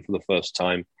Sunderland game for the first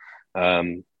time.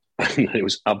 And it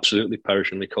was absolutely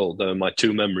perishingly cold. They were my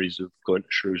two memories of going to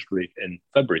Shrewsbury in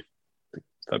February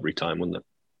time, wasn't it?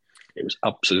 It was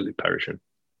absolutely perishing.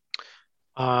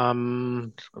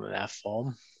 Their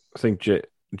form. I think Jake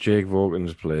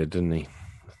Vogins played, didn't he?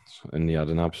 And he had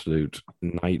an absolute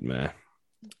nightmare.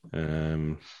 I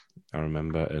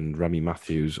remember, and Remy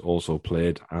Matthews also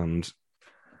played and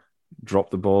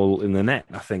dropped the ball in the net,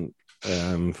 I think,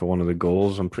 for one of the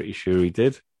goals. I'm pretty sure he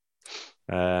did.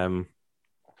 And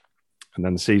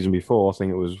then the season before, I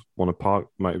think it was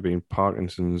might have been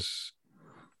Parkinson's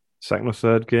second or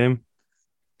third game,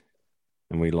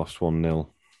 and we lost 1-0.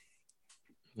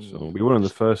 So we won in the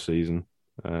first season.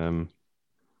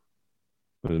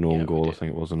 With an own goal, I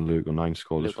think it was, and Luke O'Nien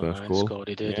scored his first goal. Scored,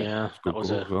 he did, yeah. That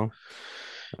was as well.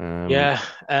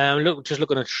 Just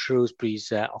looking at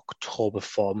Shrewsbury's October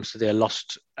form, so they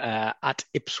lost at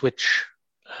Ipswich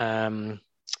early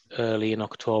in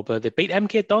October. They beat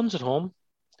MK Dons at home,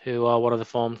 who are one of the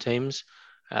form teams.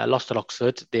 Lost at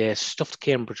Oxford. They stuffed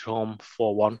Cambridge home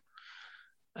 4-1,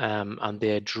 and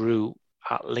they drew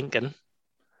at Lincoln.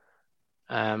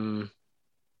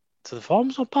 So the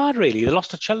form's not bad, really. They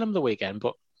lost to Cheltenham the weekend,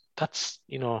 but that's,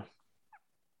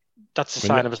 that's a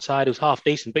sign of a side who's half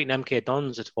decent, beating MK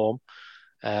Dons at home.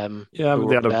 Yeah, but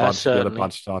they had a bad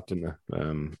start, didn't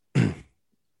they? They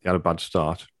had a bad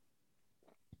start.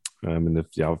 And they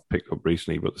have picked up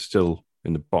recently, but they're still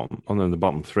in the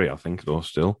bottom three, I think, though,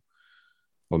 still.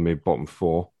 Or maybe bottom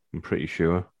four, I'm pretty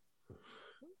sure.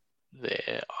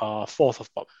 They are fourth of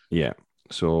bottom. Yeah.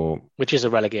 So, which is a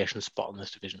relegation spot in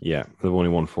this division. Yeah, they've only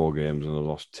won 4 games and they've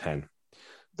lost 10.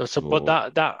 But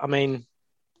that I mean,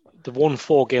 they've won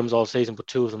 4 games all season, but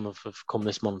 2 of them have come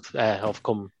this month. Have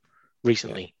come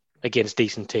recently against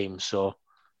decent teams. So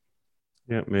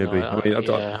yeah, maybe.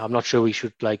 I'm not sure we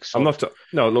should like.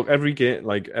 No, look, every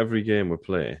game we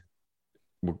play,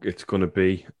 it's going to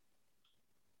be.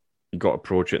 You got to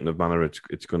approach it in the manner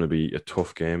it's going to be a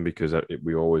tough game because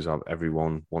we always have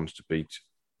everyone wants to beat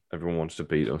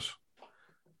us.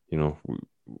 You know,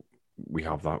 we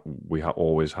have that. We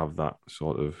always have that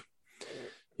sort of,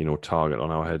 target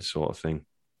on our head sort of thing.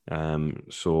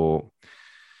 So it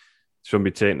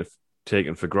shouldn't be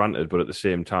taken for granted, but at the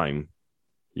same time,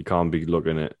 you can't be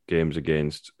looking at games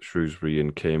against Shrewsbury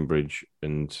and Cambridge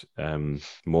and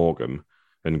Morecambe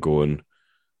and going,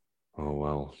 oh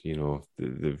well,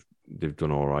 they've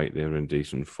done all right. They're in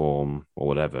decent form or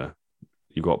whatever.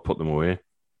 You've got to put them away. I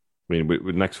mean, with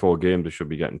the next 4 games, they should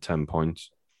be getting 10 points.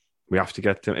 We have to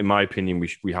get, in my opinion,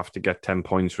 we have to get 10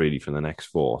 points really for the next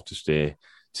 4 to stay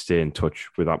in touch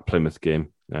with that Plymouth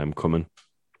game coming.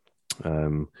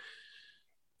 And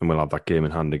we'll have that game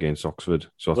in hand against Oxford.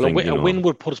 So I think a win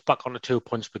would put us back on the 2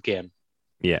 points per game.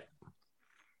 Yeah.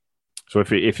 So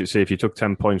if you took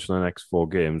 10 points from the next 4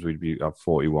 games, we'd be at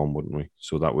 41, wouldn't we?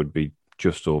 So that would be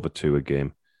just over 2 a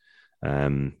game.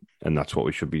 And that's what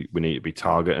we need to be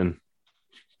targeting.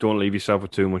 Don't leave yourself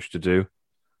with too much to do.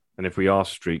 And if you are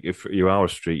a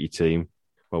streaky team,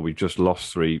 well, we've just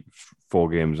lost 4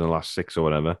 games in the last 6 or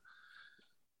whatever.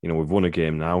 We've won a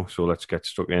game now, so let's get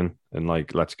stuck in and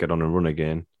let's get on a run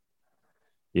again.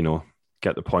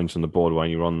 Get the points on the board when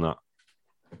you're on that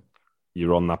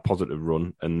positive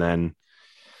run, and then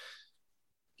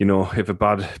if a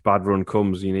bad run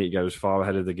comes, you need to get as far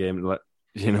ahead of the game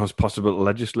as possible to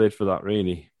legislate for that.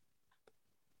 Really.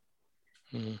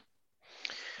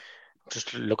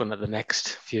 Just looking at the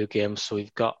next few games, so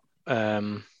we've got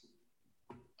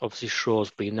obviously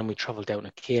Shrewsbury, and then we travel down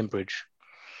to Cambridge.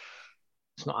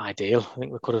 It's not ideal. I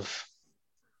think we would have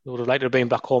liked to have been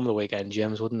back home the weekend,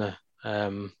 James, wouldn't it?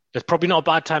 It's probably not a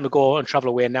bad time to go and travel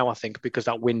away now, I think, because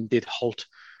that win did halt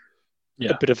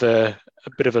a bit of a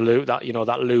lose,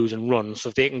 that lose and run. So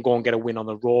if they can go and get a win on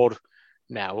the road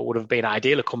now, it would have been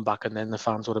ideal to come back, and then the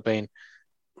fans would have been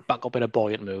back up in a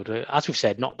buoyant mood. As we've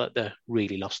said, not that they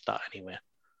really lost that anyway.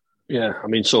 Yeah, I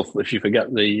mean, so if you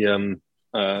forget the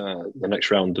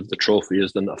next round of the trophy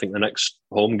is, then I think the next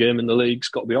home game in the league's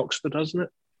got to be Oxford, hasn't it?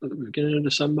 At the beginning of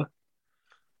December.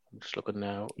 I'm just looking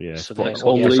now. Yeah, so the next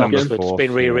home league it's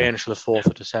been rearranged for the 4th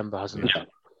of December, hasn't it?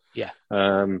 Yeah.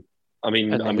 I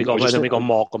mean, and then we got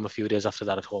Morecambe a few days after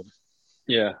that at home.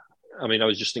 Yeah, I mean, I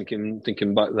was just thinking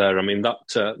back there. I mean,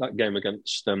 that game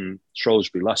against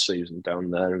Shrewsbury last season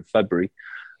down there in February,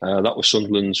 that was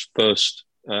Sunderland's first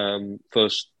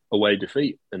away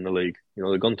defeat in the league.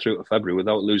 They've gone through to February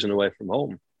without losing away from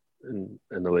home in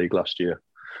the league last year,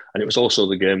 and it was also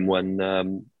the game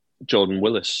when Jordan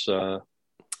Willis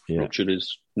ruptured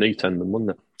his knee tendon,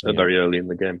 wasn't it? Very early in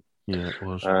the game. Yeah, it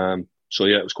was. So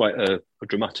it was quite a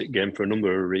dramatic game for a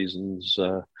number of reasons,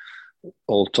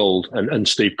 all told. And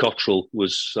Steve Cottrell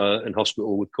was in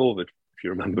hospital with COVID, if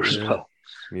you remember as well.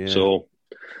 Yeah. So,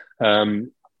 I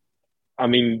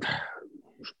mean,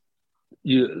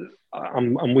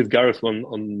 I'm with Gareth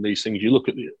on these things. You look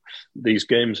at these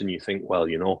games and you think, well,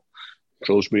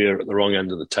 Shrewsbury are at the wrong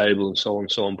end of the table and so on.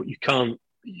 But you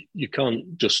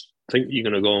can't just think you're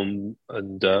going to go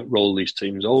and roll these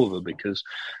teams over, because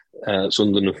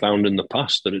Sunderland have found in the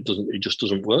past that it just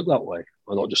doesn't work that way.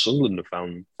 Well, not just Sunderland have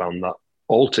found that.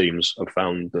 All teams have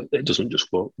found that it doesn't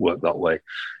just work that way.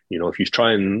 If you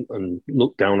try and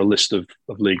look down a list of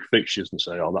league fixtures and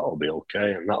say, oh, that'll be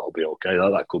okay and that'll be okay,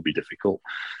 that could be difficult.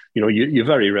 You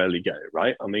very rarely get it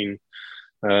right. I mean,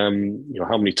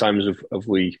 how many times have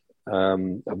we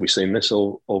seen this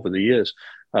over the years?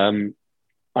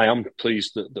 I am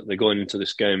pleased that they're going into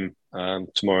this game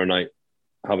tomorrow night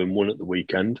having won at the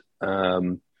weekend.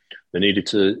 They needed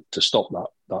to stop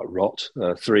that rot.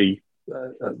 They've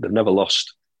never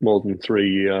lost more than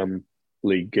 3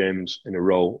 league games in a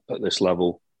row at this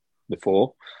level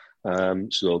before.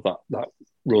 So that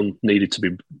run needed to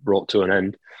be brought to an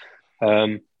end.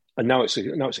 And now it's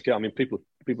okay. I mean, people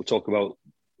talk about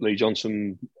Lee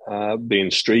Johnson being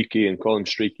streaky and call him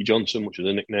Streaky Johnson, which is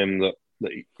a nickname that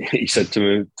that he said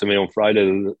to me on Friday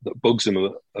that bugs him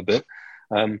a bit.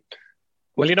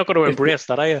 Well, you're not going to embrace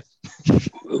that, are you?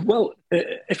 Well,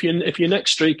 if your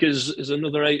next streak is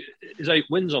another 8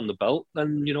 wins on the belt,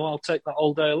 then I'll take that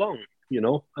all day long.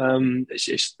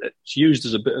 It's used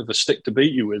as a bit of a stick to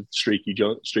beat you with Streaky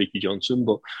Johnson,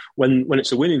 but when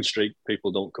it's a winning streak,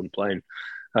 people don't complain.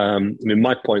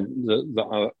 My point that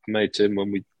I made to him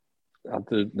when we had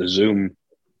the Zoom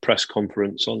press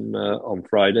conference on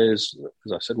Fridays,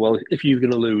 as I said, well, if you're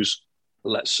going to lose,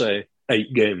 let's say,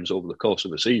 8 games over the course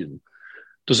of a season,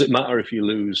 does it matter if you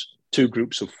lose 2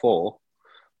 groups of 4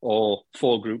 or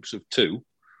 4 groups of 2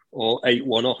 or 8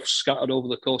 one-offs scattered over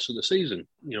the course of the season?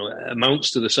 It amounts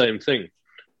to the same thing.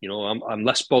 I'm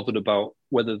less bothered about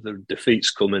whether the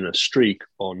defeats come in a streak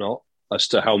or not as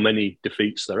to how many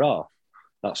defeats there are.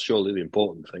 That's surely the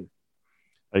important thing.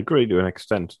 I agree to an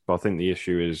extent, but I think the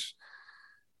issue is,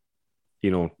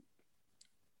 he's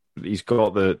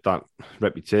got that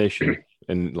reputation,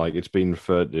 and like it's been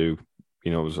referred to, I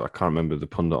can't remember, the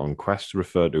pundit on Quest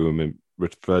referred to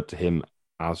him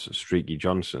as Streaky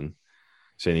Johnson,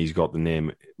 saying he's got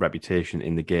the reputation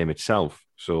in the game itself.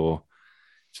 So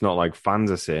it's not like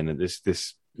fans are saying that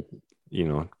this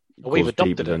we've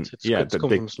adopted it.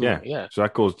 So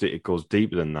it goes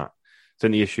deeper than that. I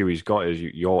think the issue he's got is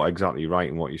you're exactly right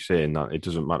in what you're saying, that it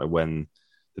doesn't matter when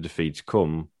the defeats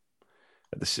come.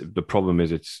 The problem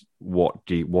is it's what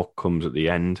comes at the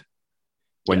end.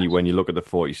 When you look at the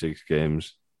 46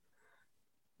 games,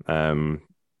 and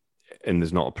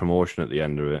there's not a promotion at the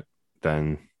end of it,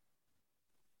 then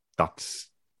that's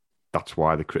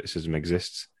why the criticism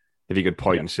exists. If you could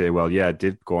point and say, well, I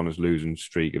did go on a losing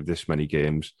streak of this many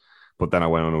games, but then I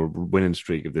went on a winning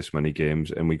streak of this many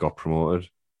games and we got promoted.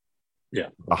 Yeah,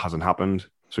 that hasn't happened,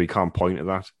 so he can't point at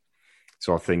that.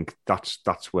 So I think that's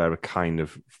where it kind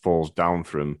of falls down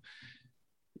for him.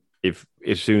 If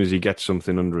as soon as he gets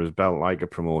something under his belt, like a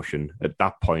promotion, at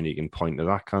that point he can point to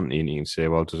that, can't he? And he can say,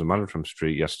 well, it doesn't matter from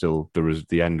streak.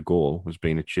 The end goal has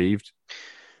been achieved.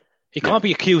 He can't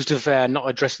be accused of not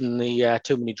addressing the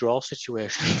too many draw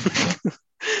situation.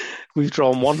 We've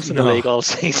drawn once in the league all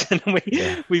season.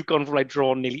 We've gone from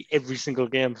drawing nearly every single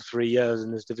game for 3 years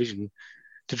in this division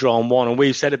to draw on 1. And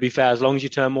we've said, to be fair, as long as you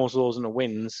turn most of those into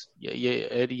wins,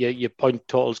 your point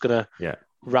total is going to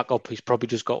rack up. He's probably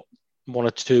just got 1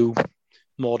 or 2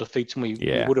 more defeats than we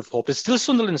would have hoped. It's still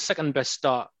Sunderland's second best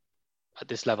start at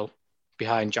this level,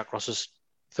 behind Jack Ross's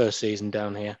first season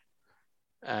down here.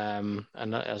 And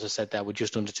as I said there, we're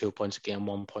just under 2 points a game,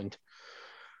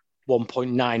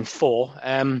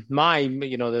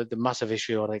 1.94. The massive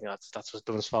issue, I think that's what's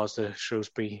done as far as the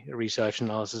Shrewsbury research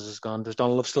analysis has gone. Does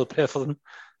Donald Love still play for them?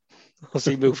 Has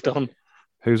he moved on?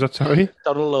 Who's that, sorry?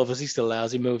 Donald Love, is he still there?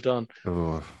 Has he moved on?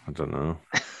 Oh, I don't know.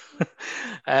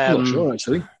 I'm not sure,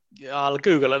 actually. I'll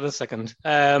Google it in a second.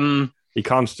 He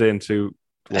can't stay in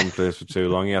one place for too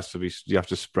long. You have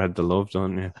to spread the love,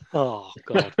 don't you? Oh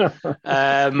God!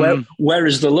 Where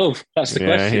is the love? That's the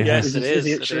question. Yes, it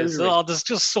is. Oh, there's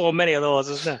just so many of those,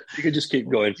 isn't there? You could just keep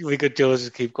going. We could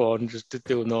just keep going, just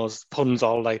doing those puns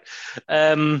all night.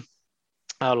 I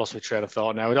lost my train of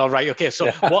thought now. All right, okay.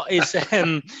 So what is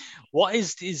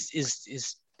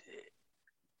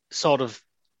sort of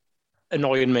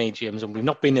annoying me, James, and we've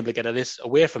not been able to get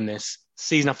away from this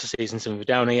season after season since we're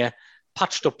down here.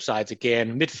 Patched up sides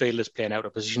again, midfielders playing out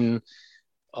of position.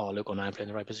 Oh, Luke O'Neill playing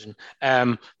the right position.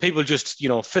 People just,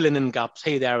 filling in gaps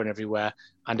here, there and everywhere.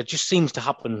 And it just seems to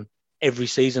happen every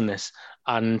season, this.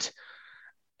 And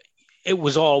it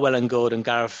was all well and good. And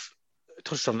Gareth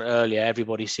touched on it earlier.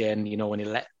 Everybody saying, when he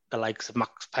let the likes of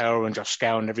Max Power and Josh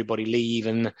Scow and everybody leave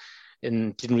and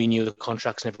didn't renew the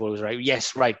contracts and everybody was right.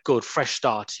 Yes, right, good, fresh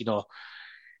start.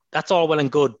 That's all well and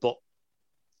good. But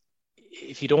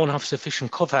if you don't have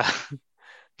sufficient cover,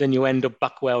 then you end up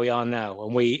back where we are now.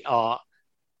 And we are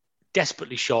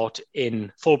desperately short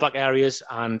in fullback areas.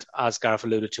 And as Gareth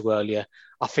alluded to earlier,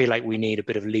 I feel like we need a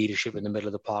bit of leadership in the middle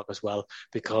of the park as well.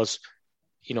 Because,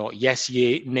 yes,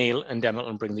 Neil and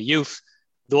Demmington bring the youth.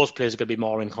 Those players are going to be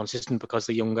more inconsistent because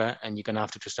they're younger, and you're going to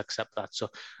have to just accept that. So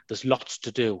there's lots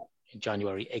to do in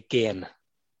January again.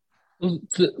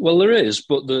 Well, there is.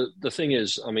 But the thing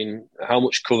is, how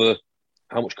much cover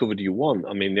do you want?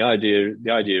 The idea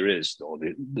is, or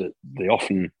the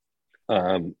often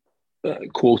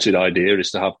quoted idea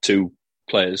is to have 2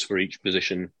 players for each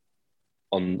position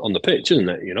on the pitch, isn't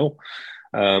it?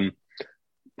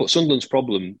 But Sunderland's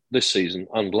problem this season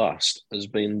and last has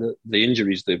been that the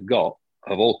injuries they've got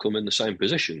have all come in the same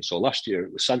position. So last year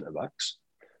it was centre-backs,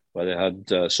 where they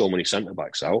had so many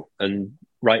centre-backs out, and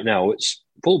right now it's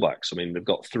full-backs. They've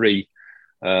got 3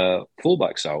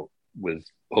 full-backs out with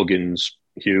Huggins,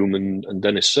 Hume and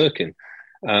Dennis Serkin.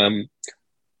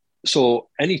 So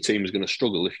any team is going to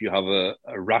struggle if you have a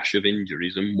rash of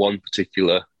injuries in one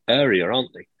particular area,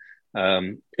 aren't they?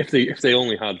 If they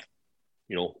only had,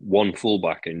 one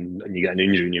fullback and you get an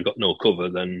injury and you've got no cover,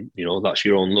 then, that's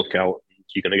your own lookout.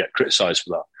 You're going to get criticised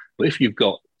for that. But if you've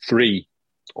got three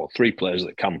players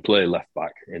that can play left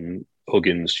back in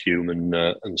Huggins, Hume and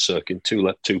Serkin,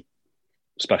 two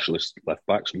specialist left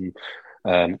backs and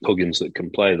Huggins that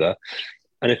can play there.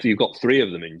 And if you've got three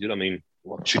of them injured, I mean,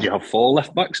 should you have 4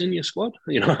 left backs in your squad?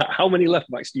 How many left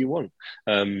backs do you want?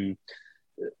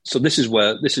 So this is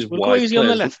why go easy on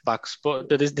the left backs, but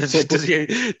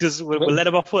we'll let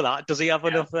him off with that. Does he have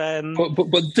enough?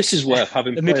 But this is where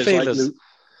having players midfielders.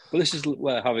 Like this is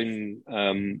where having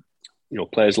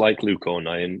players like Luke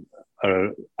O'Nien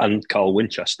and Carl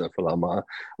Winchester, for that matter,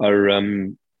 are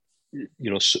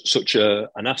such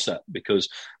an asset, because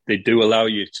they do allow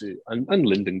you to, and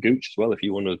Lyndon Gooch as well, if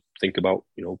you want to think about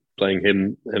playing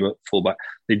him at fullback,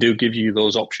 they do give you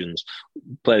those options,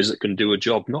 players that can do a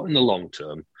job, not in the long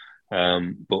term,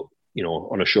 but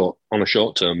on a short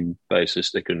term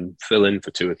basis, they can fill in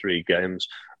for 2 or 3 games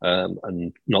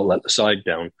and not let the side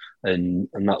down, and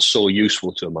that's so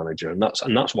useful to a manager, and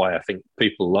that's why I think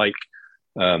people like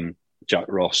Jack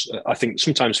Ross. I think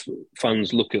sometimes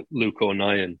fans look at Luke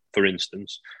O'Nien, for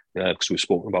instance, because we've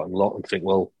spoken about him a lot, and think,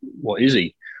 well, what is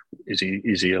he? Is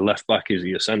he a left back? Is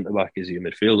he a centre back? Is he a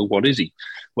midfielder? What is he?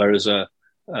 Whereas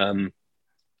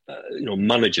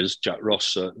managers, Jack Ross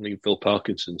certainly, Phil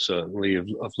Parkinson certainly, have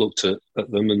looked at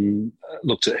them and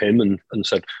looked at him and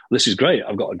said, this is great.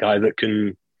 I've got a guy that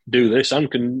can do this and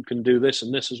can do this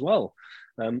and this as well,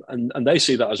 and they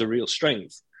see that as a real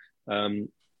strength.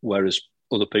 Whereas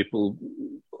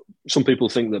some people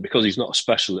think that because he's not a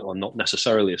specialist, or not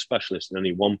necessarily a specialist in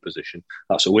any one position,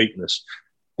 that's a weakness.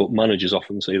 But managers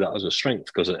often see that as a strength,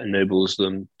 because it enables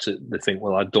them they think,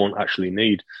 well, I don't actually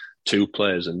need 2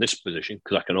 players in this position,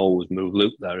 because I can always move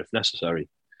Luke there if necessary.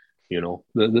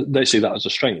 They see that as a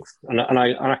strength, and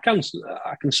I can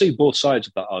see both sides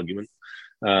of that argument.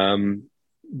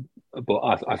 But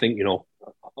I think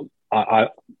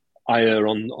I err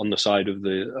on the side of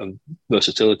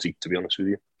versatility, to be honest with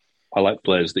you. I like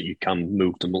players that you can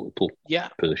move to multiple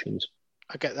positions.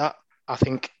 I get that. I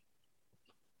think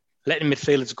letting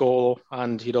midfielders go,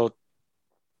 and to the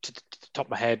top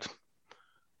of my head,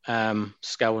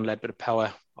 Scow and Ledbetter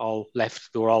Power all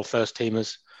left. They were all first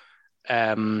teamers,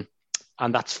 and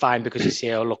that's fine, because you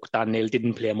say, oh look, Dan Neil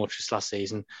didn't play much this last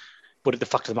season. But the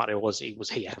fact of the matter was, he was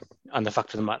here, and the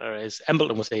fact of the matter is,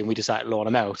 Embleton was here, and we decided to loan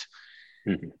him out.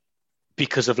 Mm-hmm.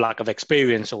 Because of lack of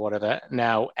experience or whatever.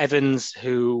 Now, Evans,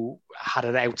 who had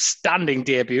an outstanding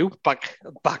debut back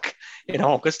in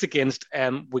August against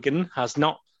Wigan, has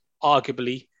not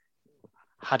arguably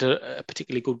had a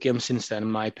particularly good game since then,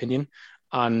 in my opinion.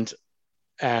 And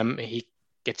he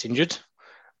gets injured.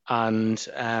 And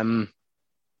a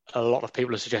lot of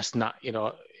people are suggesting that, he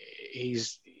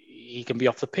can be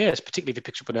off the pace, particularly if he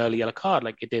picks up an early yellow card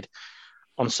like he did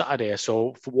on Saturday.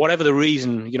 So for whatever the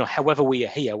reason, however we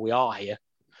are here,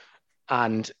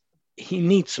 and he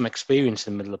needs some experience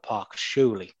in the middle of the park,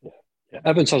 surely. Yeah.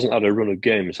 Evans hasn't had a run of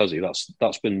games, has he? That's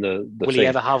been the will thing. He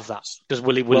ever have that?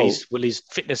 Will his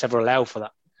fitness ever allow for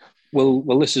that? Well,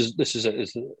 this is it,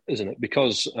 isn't it?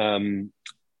 Because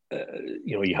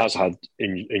he has had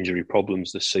injury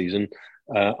problems this season,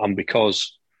 and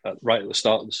because right at the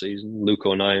start of the season, Luke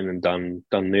O'Nien and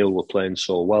Dan Neil were playing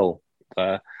so well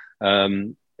there.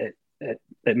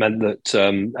 It meant that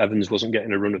Evans wasn't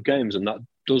getting a run of games, and that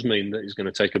does mean that he's going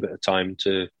to take a bit of time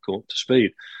to go up to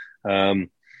speed. I'm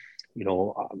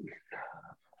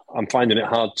finding it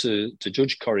hard to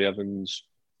judge Corey Evans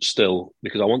still,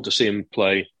 because I want to see him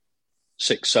play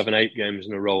 6, 7, 8 games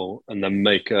in a row and then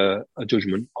make a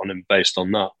judgment on him based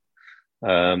on that.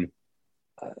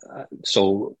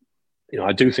 So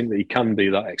I do think that he can be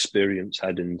that experienced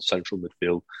head in central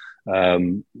midfield.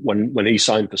 When he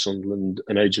signed for Sunderland,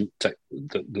 an agent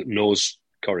that knows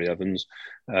Corey Evans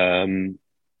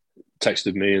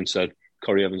texted me and said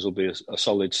Corey Evans will be a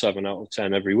solid 7 out of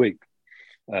 10 every week.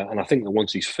 And I think that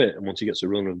once he's fit and once he gets a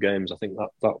run of games, I think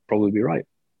that'll probably be right.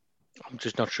 I'm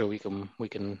just not sure we can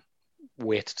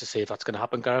wait to see if that's going to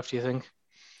happen, Gareth. Do you think?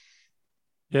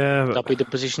 Yeah, that'd be the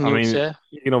position you would say.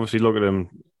 You can obviously look at him,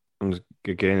 and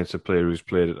again, it's a player who's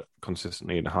played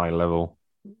consistently at a high level,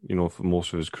 for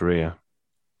most of his career.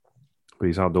 But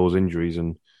he's had those injuries,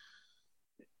 and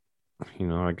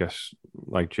I guess,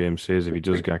 like James says, if he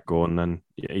does get going, then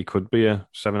he could be a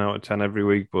 7 out of 10 every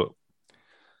week. But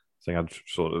I think I'd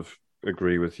sort of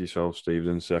agree with yourself,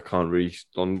 Stephen. So I can't really,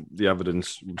 on the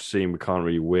evidence we've seen, we can't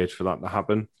really wait for that to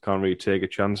happen. Can't really take a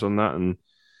chance on that. And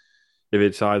if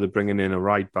it's either bringing in a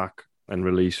right back and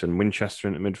releasing Winchester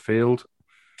into midfield,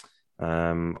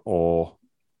 or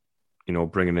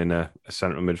bringing in a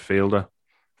central midfielder,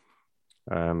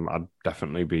 I'd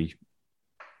definitely be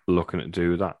looking to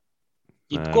do that.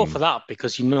 You'd go for that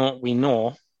because we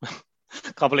know.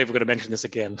 Can't believe we're going to mention this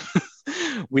again.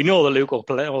 We know that Luke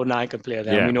O'Nien can play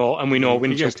there. Yeah. And we know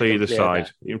Winchester can play either side.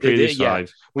 You can play either side.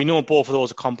 We know both of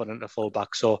those are competent at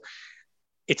fullback, so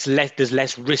there's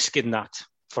less risk in that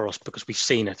for us because we've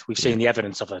seen it. We've seen the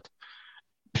evidence of it.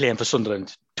 Playing for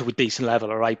Sunderland to a decent level,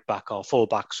 a right back or full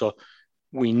back. So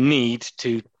we need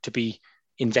to be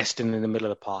investing in the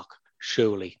middle of the park,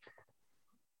 surely.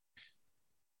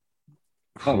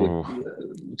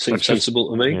 Seems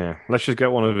sensible to me. Yeah, let's just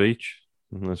get one of each.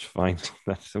 That's fine.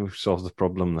 We've solved the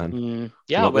problem then.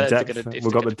 Yeah, we've got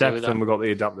the depth and we've got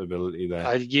the adaptability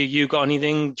there. You got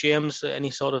anything, James?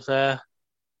 Any sort of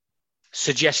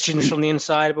suggestions from the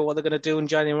inside about what they're going to do in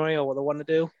January or what they want to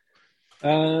do?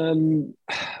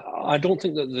 I don't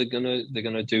think that they're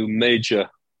gonna do major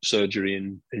surgery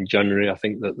in January. I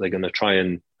think that they're going to try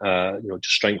and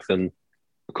just strengthen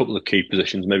a couple of key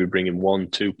positions, maybe bring in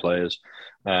 1-2 players.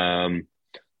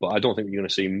 But I don't think you're going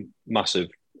to see massive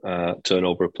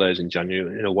turnover of players in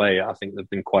January. In a way, I think they've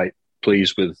been quite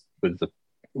pleased with the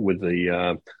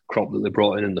crop that they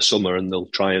brought in the summer, and they'll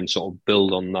try and sort of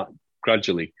build on that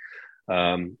gradually.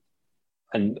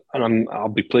 And I'll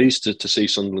be pleased to see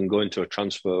Sunderland go into a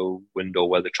transfer window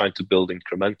where they're trying to build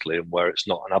incrementally and where it's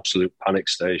not an absolute panic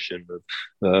station of,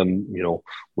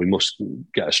 we must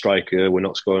get a striker, we're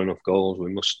not scoring enough goals,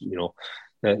 we must,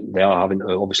 they are having to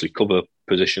obviously cover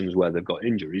positions where they've got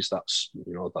injuries. That's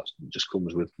just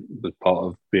comes with part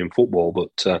of being football.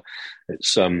 But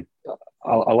it's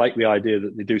I like the idea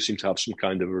that they do seem to have some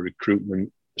kind of a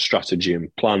recruitment strategy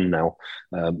and plan now.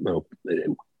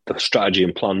 The strategy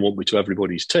and plan won't be to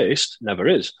everybody's taste, never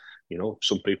is.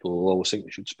 Some people will always think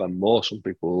they should spend more. Some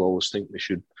people will always think they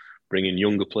should bring in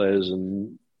younger players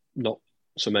and not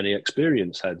so many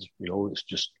experienced heads. It's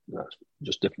just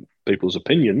different people's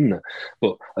opinion, isn't it?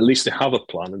 But at least they have a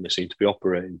plan and they seem to be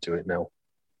operating to it now.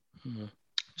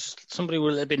 Somebody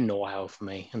with a little bit know-how for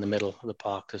me in the middle of the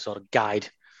park to sort of guide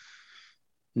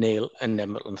Neil and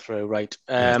Embleton through, right?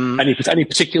 Any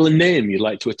particular name you'd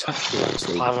like to attach to that?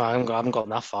 I haven't gotten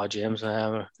that far, James.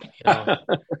 Very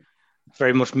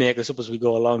much make this up as we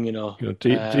go along,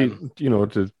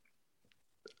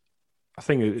 I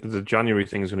think the January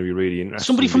thing is going to be really interesting.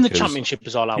 Somebody from the Championship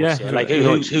is all I would say. Like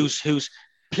who's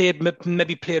played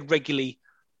regularly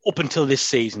up until this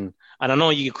season. And I know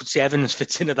you could say Evans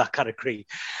fits into that category.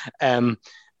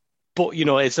 But,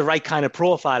 it's the right kind of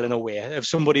profile in a way of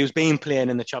somebody who's been playing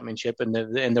in the Championship and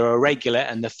they're a regular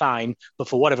and they're fine. But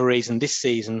for whatever reason, this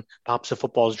season, perhaps the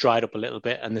football's dried up a little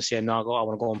bit and they say, no, I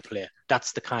want to go and play.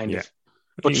 That's the kind of...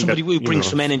 But somebody who brings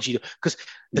some energy. Because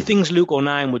the things Luke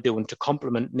O'Nien were doing to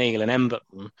complement Neil and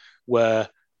Embleton were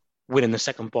winning the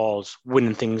second balls,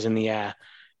 winning things in the air.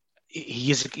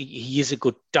 He is a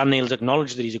good... Dan Neil's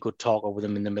acknowledged that he's a good talker with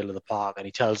him in the middle of the park and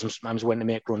he tells them sometimes when to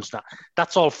make runs.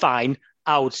 That's all fine.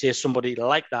 I would say somebody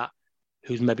like that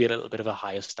who's maybe a little bit of a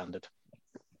higher standard.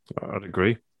 I'd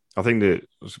agree. I think that,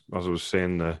 as I was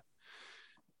saying, the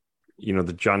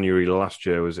January last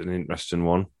year was an interesting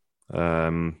one.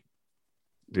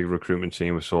 The recruitment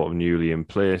team was sort of newly in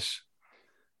place.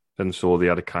 Then so they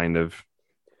had a kind of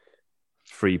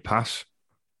free pass.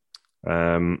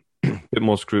 A bit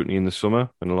more scrutiny in the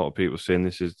summer, and a lot of people saying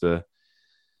this is the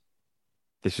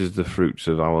fruits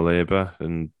of our labour,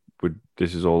 and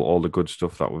this is all the good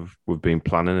stuff that we've been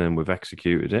planning and we've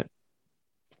executed it.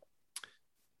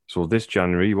 So this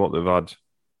January, what they've had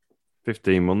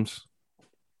 15 months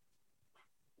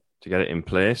to get it in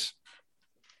place.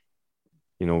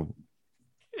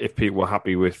 If people were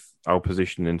happy with our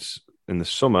position in the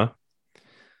summer,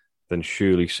 then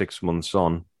surely 6 months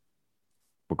on,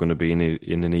 we're going to be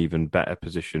in an even better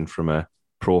position from a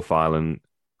profile and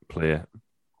player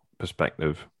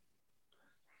perspective.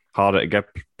 Harder to get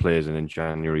players in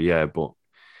January, yeah, but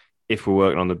if we're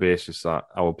working on the basis that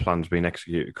our plan's been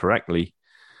executed correctly,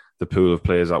 the pool of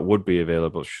players that would be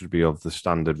available should be of the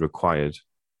standard required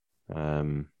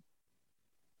to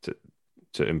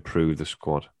improve the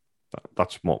squad.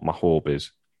 That's what my hope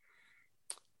is.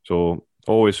 So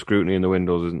always scrutiny in the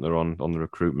windows, isn't there, on the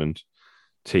recruitment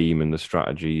team and the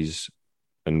strategies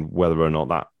and whether or not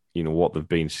that, what they've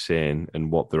been saying and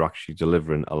what they're actually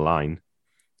delivering align.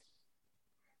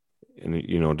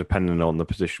 And, depending on the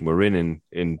position we're in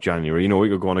January, we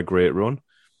could go on a great run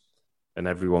and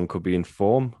everyone could be in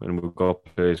form, and we've got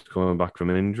players coming back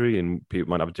from an injury, and people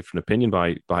might have a different opinion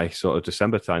by sort of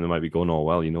December time. They might be going, oh,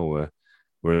 well,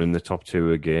 we're in the top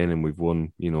 2 again, and we've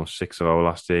won, 6 of our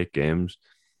last 8 games.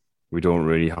 We don't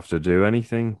really have to do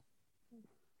anything.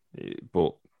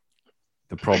 But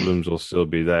the problems will still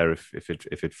be there if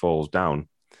it falls down.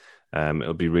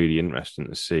 It'll be really interesting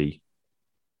to see,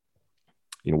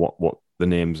 what the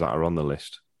names that are on the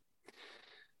list,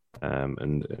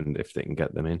 and if they can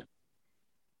get them in.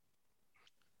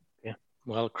 Yeah.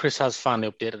 Well, Chris has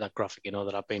finally updated that graphic.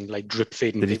 That I've been like drip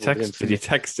feeding. Did you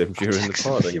text him during the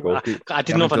pod? I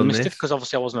didn't know if I missed it because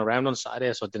obviously I wasn't around on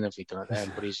Saturday, so I didn't know if he'd done it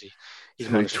then. But he's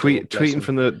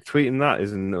tweeting that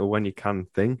isn't a when you can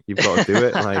thing. You've got to do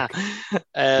it.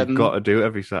 You've got to do it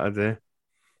every Saturday.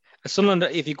 Sunderland,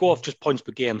 if you go off just points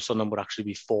per game, Sunderland would actually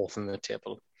be 4th in the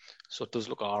table. So it does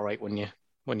look all right when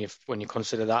you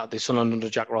consider that. The Sunderland under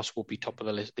Jack Ross will be top of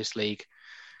this league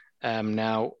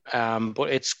now. But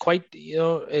it's quite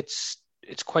it's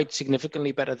quite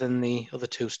significantly better than the other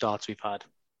 2 starts we've had.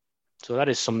 So that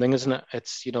is something, isn't it?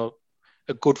 It's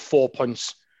a good 4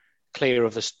 points clear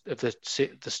of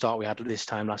the start we had this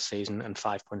time last season, and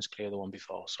 5 points clear of the one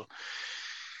before. So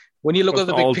when you look at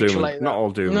the big picture like that, not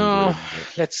all doom. No,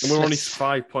 we're only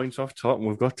 5 points off top, and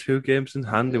we've got 2 games in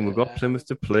hand, and we've got Plymouth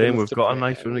to play, and we've got a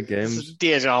nice run of games. This is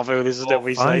deja vu. This is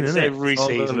every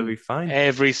season. Be fine.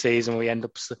 Every season we end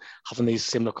up having these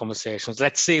similar conversations.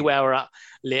 Let's see where we're at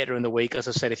later in the week. As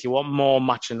I said, if you want more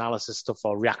match analysis stuff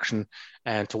or reaction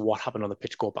to what happened on the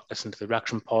pitch, go back listen to the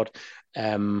reaction pod.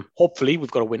 Hopefully,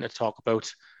 we've got a win to talk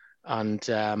about, and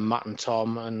Matt and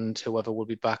Tom and whoever will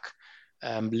be back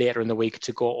later in the week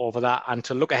to go over that and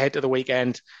to look ahead to the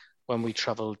weekend when we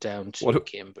travel down to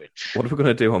Cambridge. What are we going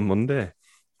to do on Monday?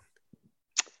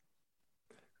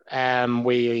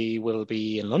 We will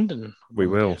be in London. We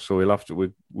will. So we'll have to.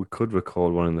 We could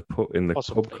record one in the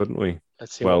pub, couldn't we?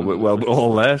 Let's see. Well, we're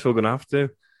all there, so we're going to have to.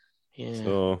 Yeah.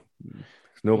 So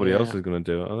nobody else is going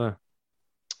to do it, are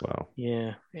they? Wow.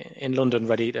 Yeah, in London,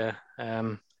 ready to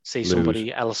see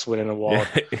somebody else win an award.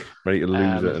 Yeah. Ready to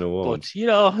lose at an award.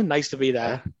 But, nice to be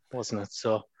there, wasn't it?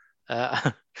 So,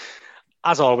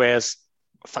 as always,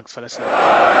 thanks for listening.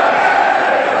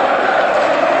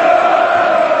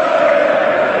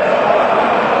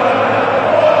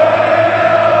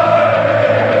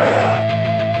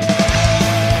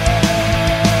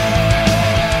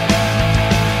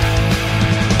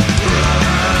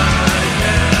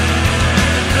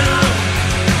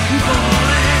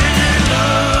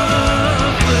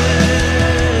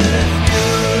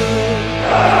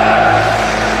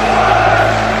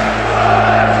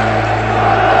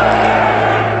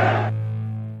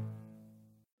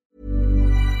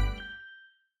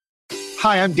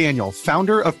 Hi, I'm Daniel,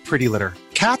 founder of Pretty Litter.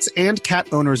 Cats and cat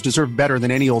owners deserve better than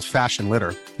any old-fashioned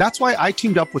litter. That's why I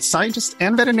teamed up with scientists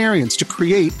and veterinarians to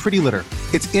create Pretty Litter.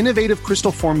 Its innovative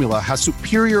crystal formula has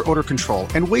superior odor control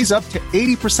and weighs up to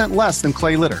 80% less than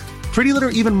clay litter. Pretty Litter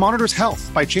even monitors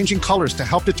health by changing colors to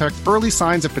help detect early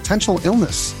signs of potential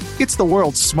illness. It's the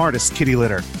world's smartest kitty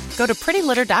litter. Go to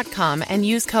prettylitter.com and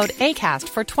use code ACAST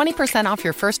for 20% off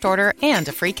your first order and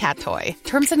a free cat toy.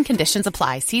 Terms and conditions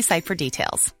apply. See site for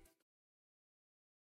details.